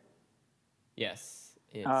music, right? Yes.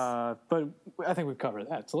 It's, But I think we've covered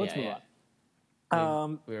that. So let's Yeah, move yeah.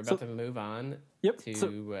 on. we were about to move on Yep. to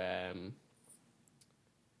So,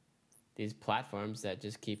 these platforms that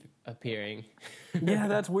just keep appearing. yeah,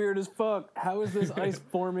 that's weird as fuck. How is this ice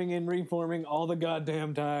forming and reforming all the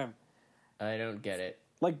goddamn time? I don't get it.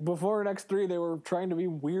 Like before in X3, they were trying to be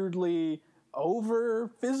weirdly over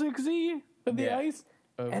physicsy with the Yeah. ice.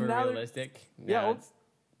 Over And now they're- realistic. Yeah, well,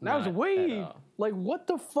 now it's not way at all. like what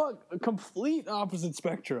the fuck? A complete opposite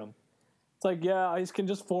spectrum. It's like, yeah, ice can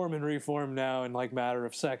just form and reform now in like matter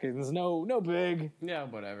of seconds. No big. Yeah,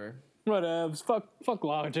 whatever. Whatevs. Fuck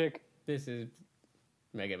logic. This is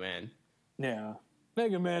Mega Man. Yeah.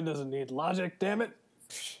 Mega Man doesn't need logic, damn it.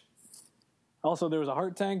 Also, there was a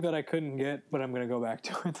heart tank that I couldn't get, but I'm gonna go back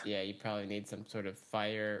to it. Yeah, you probably need some sort of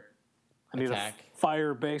fire I need attack. a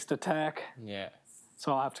fire-based attack, Yeah.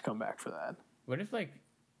 so I'll have to come back for that. What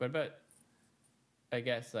about, I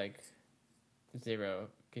guess, like, Zero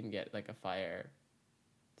can get, like, a fire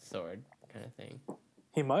sword kind of thing.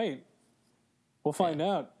 He might. We'll find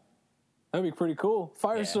out. That'd be pretty cool.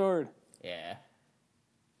 Fire Yeah. sword. Yeah.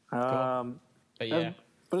 Um, But yeah,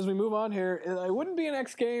 But as we move on here, it wouldn't be an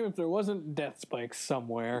X game if there wasn't death spikes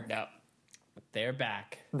somewhere. Yep. They're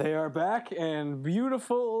back. They are back and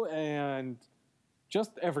beautiful and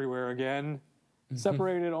just everywhere again,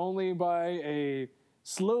 separated only by a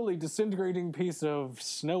slowly disintegrating piece of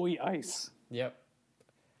snowy ice. Yep.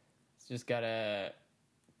 It's just gotta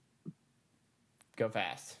go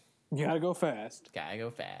fast. You gotta go fast. Gotta go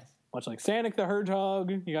fast. Much like Sonic the Hedgehog,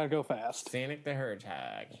 you gotta go fast. Sonic the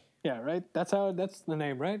Hedgehog. Yeah, right? That's the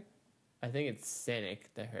name, right? I think it's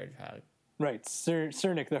Sonic the Hedgehog. Right,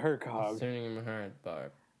 Cernic the Hedgehog. Sonic the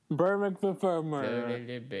Hedgehog. Burmick the Farmer.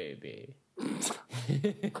 Baby.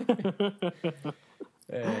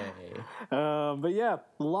 Hey. But yeah,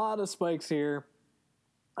 a lot of spikes here.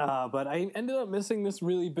 But I ended up missing this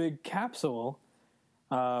really big capsule,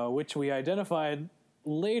 which we identified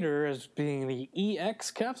later as being the EX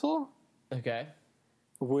capsule, Okay.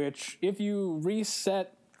 which if you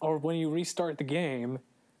reset or when you restart the game,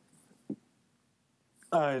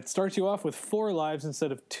 it starts you off with 4 lives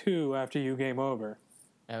instead of 2 after you game over,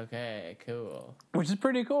 Okay, cool. which is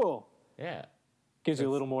pretty cool. Yeah. Gives you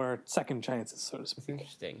a little more second chances, so to It's speak.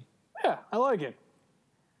 interesting. Yeah, I like it.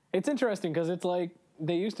 It's interesting because it's like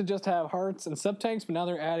they used to just have hearts and sub tanks, but now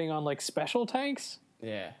they're adding on like special tanks,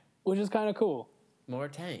 Yeah. which is kind of cool. More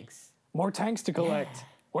tanks. More tanks to collect. Yeah.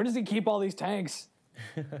 Where does he keep all these tanks?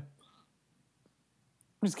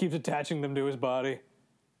 Just keeps attaching them to his body.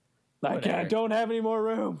 I Whatever. don't have any more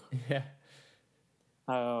room. Yeah.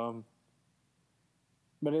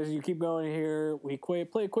 But as you keep going here, we play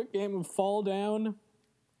a quick game of Fall Down.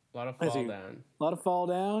 A lot of As fall you- down. A lot of Fall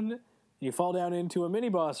Down. You fall down into a mini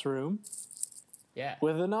boss room Yeah.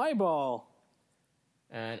 with an eyeball.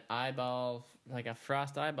 An eyeball, like a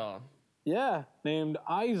frost eyeball. Yeah, named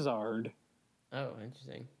Izard. Oh,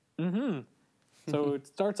 interesting. So it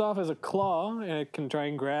starts off as a claw, and it can try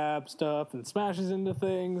and grab stuff and smashes into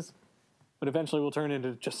things, but eventually will turn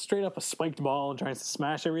into just straight up a spiked ball and tries to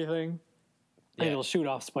smash everything. And Yeah. it'll shoot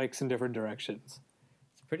off spikes in different directions.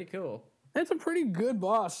 It's pretty cool. It's a pretty good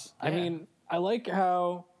boss. I Yeah. mean, I like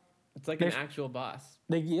how It's like There's- an actual boss.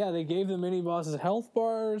 they gave the mini bosses health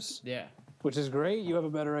bars, Yeah. which is great. You have a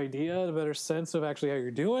better idea, a better sense of actually how you're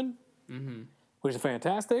doing, which is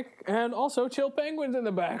fantastic. And also Chill Penguin's in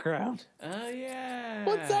the background. Oh, yeah.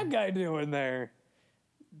 What's that guy doing there?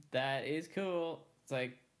 That is cool. It's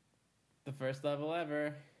like the first level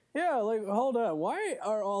ever. Yeah, like, hold on. Why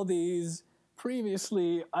are all these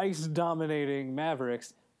previously ice-dominating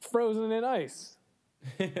Mavericks frozen in ice?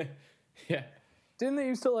 Yeah. Didn't they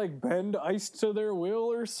used to, like, bend ice to their will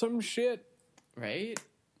or some shit? Right?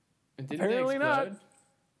 And didn't Apparently they not. explode?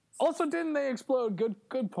 Also, didn't they explode?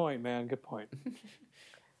 Good point, man. Good point.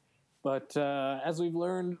 But as we've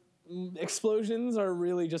learned, explosions are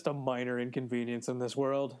really just a minor inconvenience in this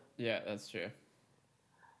world. Yeah, that's true.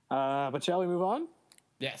 But shall we move on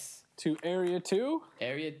Yes. to Area 2?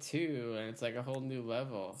 Area 2, and it's like a whole new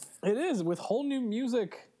level. It is, with whole new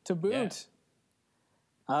music to boot.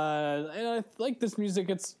 And I like this music.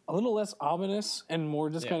 It's a little less ominous and more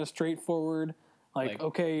just Yeah. kind of straightforward. Like, Like-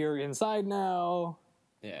 okay, you're inside now.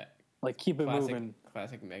 Yeah. Like, keep it moving.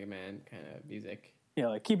 Classic Mega Man kind of music. Yeah,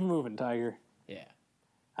 like, keep it moving, Tiger. Yeah.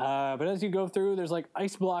 But as you go through, there's like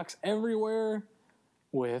ice blocks everywhere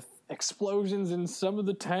with explosions in some of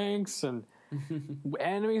the tanks and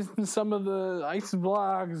enemies in some of the ice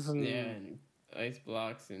blocks and, Yeah, and ice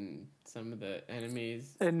blocks and some of the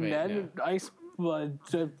enemies. and, Wait, and ice.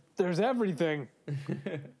 There's everything.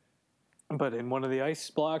 But in one of the ice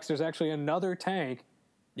blocks, there's actually another tank.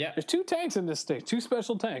 Yeah. There's 2 tanks in this stage, 2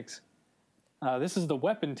 special tanks. This is the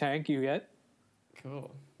weapon tank you get,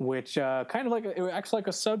 Cool. which kind of like it acts like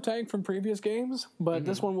a sub tank from previous games, but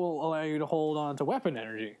this one will allow you to hold on to weapon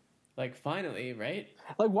energy. Like, finally, right?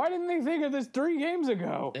 Like, why didn't they think of this 3 games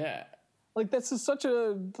ago? Yeah. Like, this is such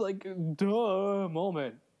a like duh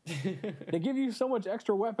moment. They give you so much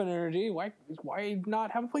extra weapon energy. Why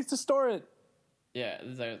not have a place to store it? Yeah,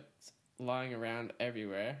 these are lying around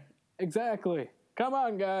everywhere. Exactly. Come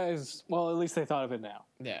on, guys. Well, at least they thought of it now.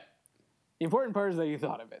 Yeah. The important part is that you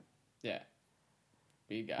thought of it. Yeah.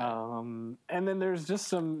 We got it. And then there's just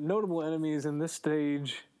some notable enemies in this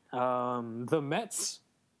stage. The Mets,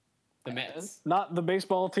 The Mets. not the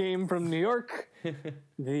baseball team from New York.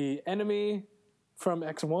 The enemy from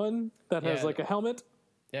X1 that has Yeah. like a helmet.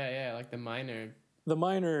 Yeah, like the miner. The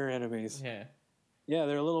minor enemies. Yeah. Yeah,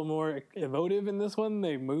 they're a little more emotive in this one.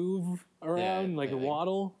 They move around, like they, like-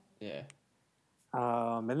 waddle. Yeah.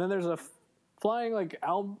 And then there's a flying like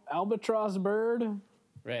albatross bird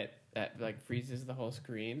Right. That like freezes the whole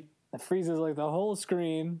screen. that freezes like the whole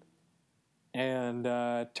screen. and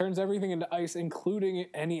turns everything into ice, including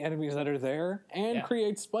any enemies that are there, and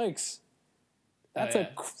creates spikes. That's a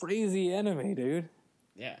crazy enemy, dude.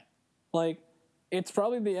 Yeah. Like, it's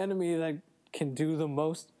probably the enemy that can do the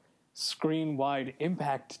most screen-wide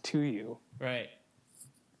impact to you. Right.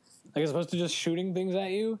 Like, as opposed to just shooting things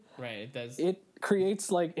at you. Right, it does. It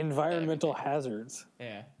creates, like, environmental hazards.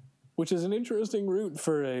 Yeah. Which is an interesting route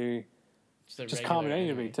for a just common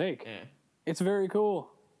enemy to take. Yeah. It's very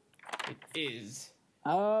cool. It is.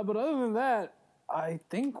 But other than that, I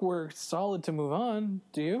think we're solid to move on.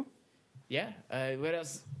 Do you? Yeah. What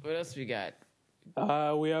else we got?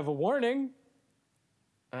 We have a warning.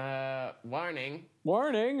 Warning.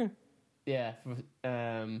 Warning. Yeah.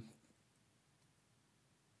 I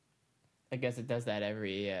guess it does that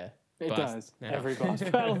every It does. No. Every boss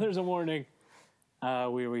battle, there's a warning.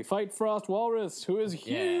 We fight Frost Walrus, who is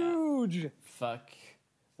huge. Yeah. Fuck.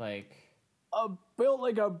 Like... built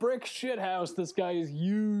like a brick shithouse. This guy is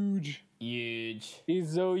huge. Huge.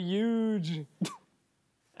 He's so huge.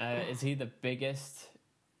 Is he the biggest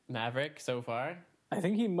Maverick so far? I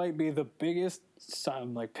think he might be the biggest,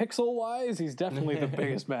 like pixel-wise, he's definitely the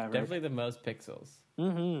biggest Maverick. Definitely the most pixels.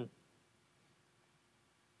 Mm-hmm.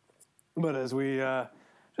 But as we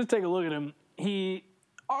just take a look at him, he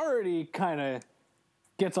already kind of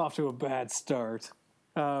gets off to a bad start.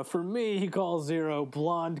 For me, he calls Zero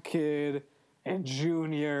blonde kid and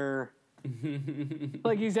junior.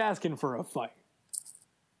 Like he's asking for a fight.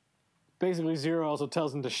 Basically, Zero also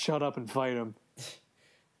tells him to shut up and fight him.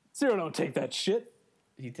 Zero don't take that shit.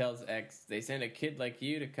 He tells X, they sent a kid like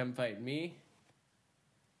you to come fight me.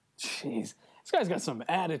 Jeez. This guy's got some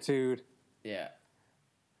attitude. Yeah.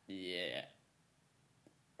 Yeah.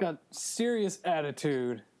 Got serious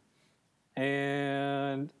attitude.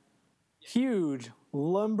 And huge,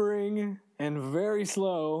 lumbering, and very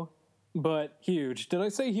slow, but huge. Did I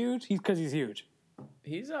say huge? Because he's huge.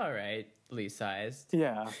 He's alrightly sized.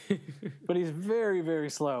 Yeah. But he's very,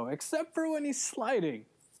 very slow, except for when he's sliding.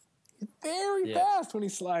 He's very fast when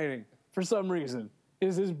he's sliding, for some reason.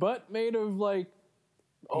 Is his butt made of, like,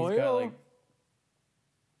 oil? He's got, like...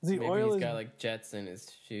 He's got, like, jets in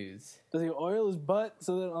his shoes. Does he oil his butt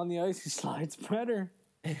so that on the ice he slides better?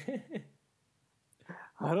 I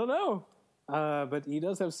don't know. But he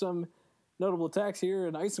does have some notable attacks here.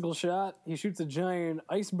 An icicle shot. He shoots a giant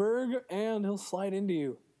iceberg, and he'll slide into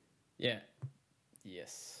you. Yeah.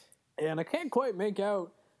 Yes. And I can't quite make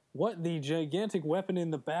out what the gigantic weapon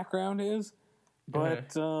in the background is,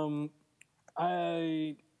 but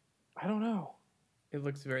I don't know. It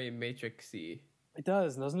looks very Matrix-y. It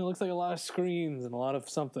does, doesn't it? It looks like a lot of screens and a lot of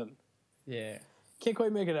something. Yeah. Can't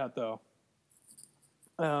quite make it out, though.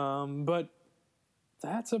 But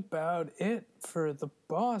that's about it for the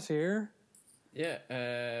boss here.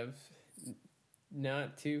 Yeah,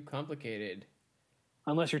 not too complicated.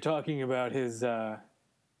 Unless you're talking about his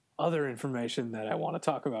other information that I want to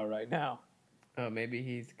talk about right now. Oh, maybe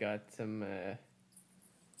he's got some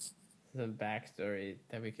backstory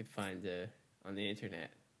that we could find on the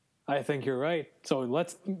internet. I think you're right. So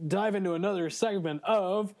let's dive into another segment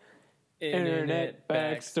of Internet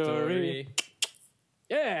Backstory.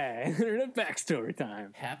 Yeah, Internet Backstory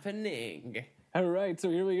time. Happening. All right,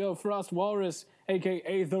 so here we go. Frost Walrus,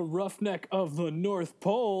 a.k.a. the Roughneck of the North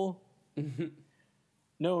Pole,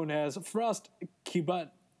 known as Frost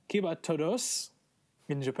Kibatodos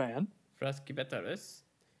in Japan. Frost Kibatodos.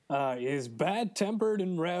 Is bad-tempered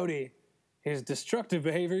and rowdy. His destructive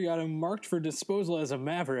behavior got him marked for disposal as a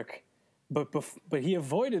maverick, but he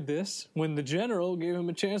avoided this when the general gave him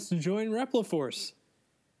a chance to join Repliforce.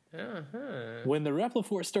 Uh-huh. When the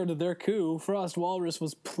Repliforce started their coup, Frost Walrus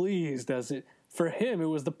was pleased, as for him it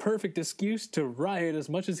was the perfect excuse to riot as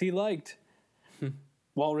much as he liked.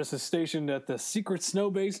 Walrus is stationed at the secret snow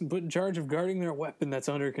base and put in charge of guarding their weapon that's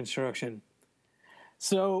under construction.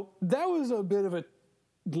 So that was a bit of a,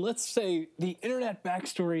 let's say, the Internet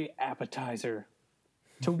Backstory appetizer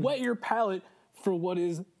to whet your palate for what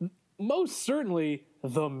is most certainly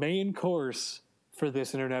the main course for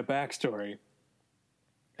this Internet Backstory.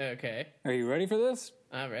 Okay. Are you ready for this?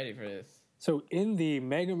 I'm ready for this. So in the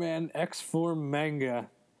Mega Man X4 manga,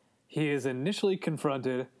 he is initially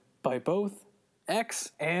confronted by both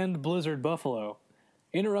X and Blizzard Buffalo,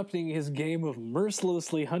 interrupting his game of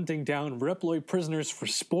mercilessly hunting down Reploid prisoners for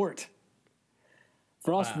sport.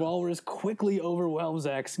 Frost Walrus quickly overwhelms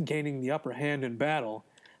X, gaining the upper hand in battle,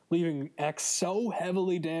 leaving X so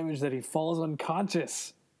heavily damaged that he falls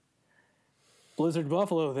unconscious. Blizzard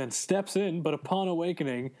Buffalo then steps in, but upon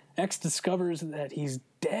awakening, X discovers that he's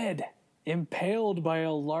dead, impaled by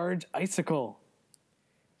a large icicle.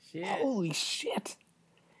 Shit. Holy shit.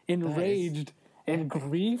 Enraged and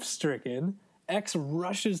grief-stricken, X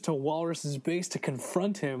rushes to Walrus's base to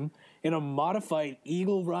confront him in a modified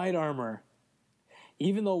Eagle Ride armor.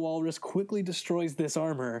 Even though Walrus quickly destroys this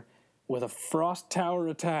armor with a Frost Tower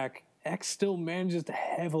attack, X still manages to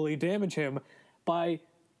heavily damage him by,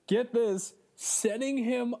 get this, setting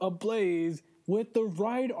him ablaze with the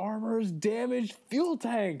Ride armor's damaged fuel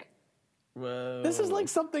tank. Whoa. This is like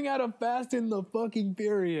something out of Fast and the fucking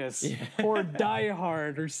Furious or Die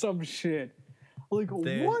Hard or some shit. Like,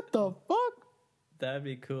 Dude. what the fuck? That'd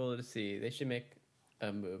be cool to see. They should make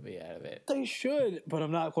a movie out of it. They should, but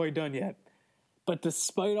I'm not quite done yet. But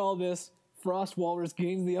despite all this, Frost Walrus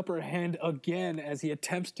gains the upper hand again as he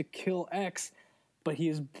attempts to kill X, but he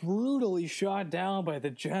is brutally shot down by the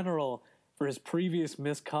General for his previous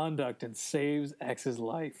misconduct and saves X's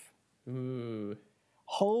life. Ooh.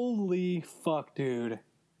 Holy fuck, dude.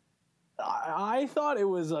 I thought it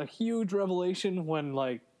was a huge revelation when,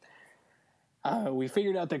 like, we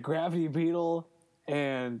figured out that Gravity Beetle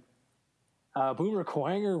and Boomer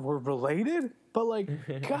Quanger were related, but,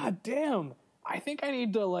 like, god damn, I think I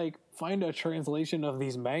need to, like, find a translation of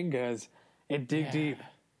these mangas and dig deep.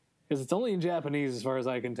 Because it's only in Japanese as far as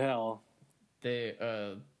I can tell.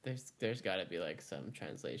 There's got to be, like, some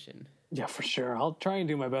translation. Yeah, for sure. I'll try and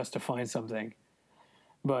do my best to find something.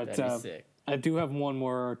 But That'd be sick. I do have one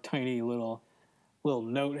more tiny little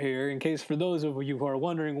note here, in case for those of you who are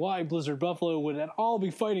wondering why Blizzard Buffalo would at all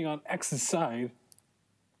be fighting on X's side.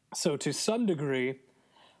 So to some degree,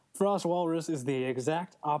 Frost Walrus is the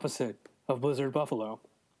exact opposite of Blizzard Buffalo.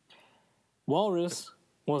 Walrus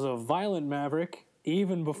was a violent maverick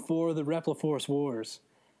even before the Repliforce Wars,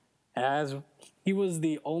 as he was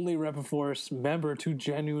the only Repliforce member to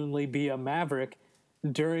genuinely be a maverick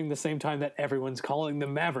during the same time that everyone's calling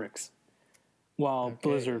them Mavericks. While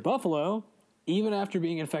Blizzard Buffalo, even after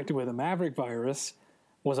being infected with a Maverick virus,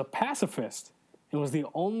 was a pacifist and was the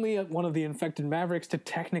only one of the infected Mavericks to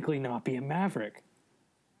technically not be a Maverick.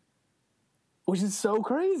 Which is so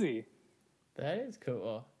crazy. That is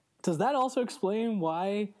cool. Does that also explain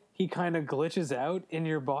why he kind of glitches out in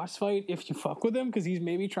your boss fight if you fuck with him? Because he's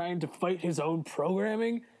maybe trying to fight his own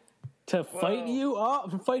programming to fight you up,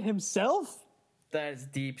 to fight himself? That's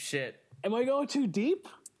deep shit. Am I going too deep?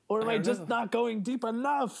 Or am I just not going deep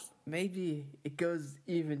enough? Maybe it goes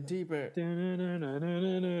even deeper.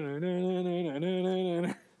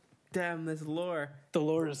 Damn, this lore. The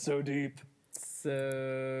lore is so deep.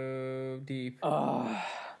 So deep.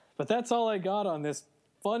 But that's all I got on this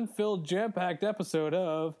fun-filled, jam-packed episode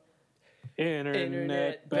of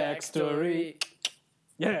Internet Backstory.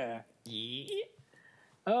 Yeah.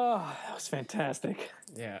 Oh, that was fantastic.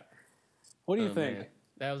 Yeah. What do you think? Man.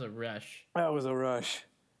 That was a rush. That was a rush.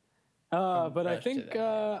 But I rush to think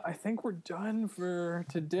that. I think we're done for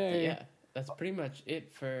today. Yeah, that's pretty much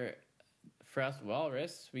it for Frost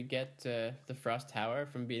Walrus. We get the Frost Tower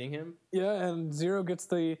from beating him. Yeah, and Zero gets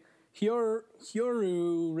the Hyoru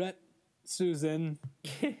Retsuzen.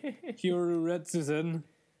 Hyoru Retsuzen.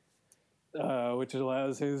 Which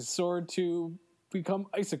allows his sword to become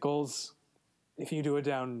icicles if you do a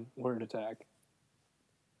downward attack.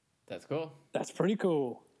 That's cool. That's pretty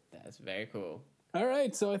cool. That's very cool. All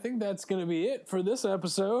right, so I think that's going to be it for this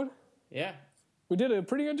episode. Yeah. We did a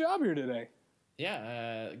pretty good job here today.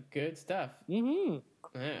 Yeah, good stuff. Mm-hmm.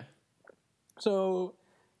 Yeah. So,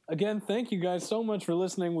 again, thank you guys so much for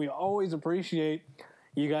listening. We always appreciate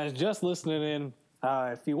you guys just listening in.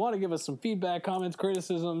 If you want to give us some feedback, comments,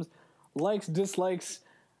 criticisms, likes, dislikes,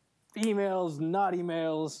 emails, not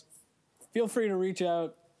emails, feel free to reach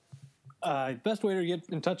out. Best way to get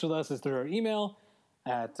in touch with us is through our email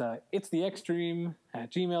at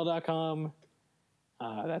itstheextreme@gmail.com.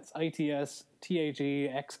 That's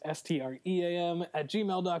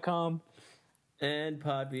ITSTHEXSTREAM@gmail.com. And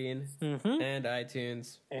Podbean. Mm-hmm. And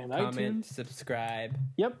iTunes. And Comment, iTunes. subscribe.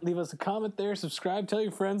 Yep, leave us a comment there, subscribe, tell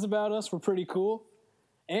your friends about us. We're pretty cool.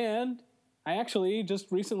 And I actually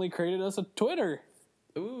just recently created us a Twitter.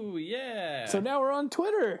 Ooh, yeah. So now we're on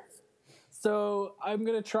Twitter. So I'm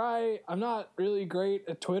going to try, I'm not really great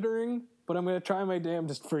at Twittering, but I'm going to try my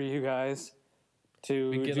damnedest for you guys to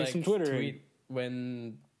we could, do some Twittering. tweet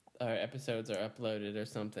when our episodes are uploaded or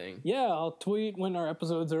something. Yeah, I'll tweet when our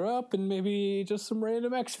episodes are up and maybe just some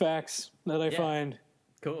random X facts that I find.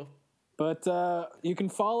 Cool. But you can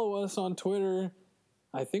follow us on Twitter.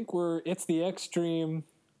 I think It's the Extreme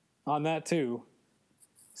on that too.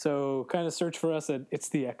 So kind of search for us at It's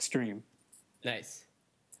the Extreme. Nice.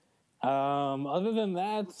 Other than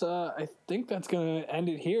that, I think that's going to end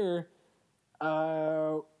it here.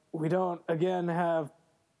 We don't, again, have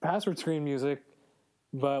password screen music,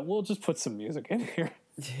 but we'll just put some music in here.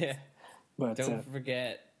 Yeah. But Don't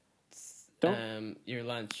forget don't- your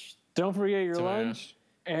lunch Don't forget your Tomorrow. lunch,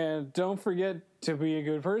 and don't forget to be a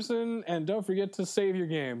good person, and don't forget to save your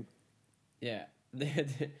game. Yeah.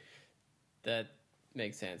 That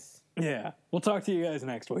makes sense. Yeah. We'll talk to you guys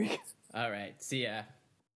next week. All right. See ya.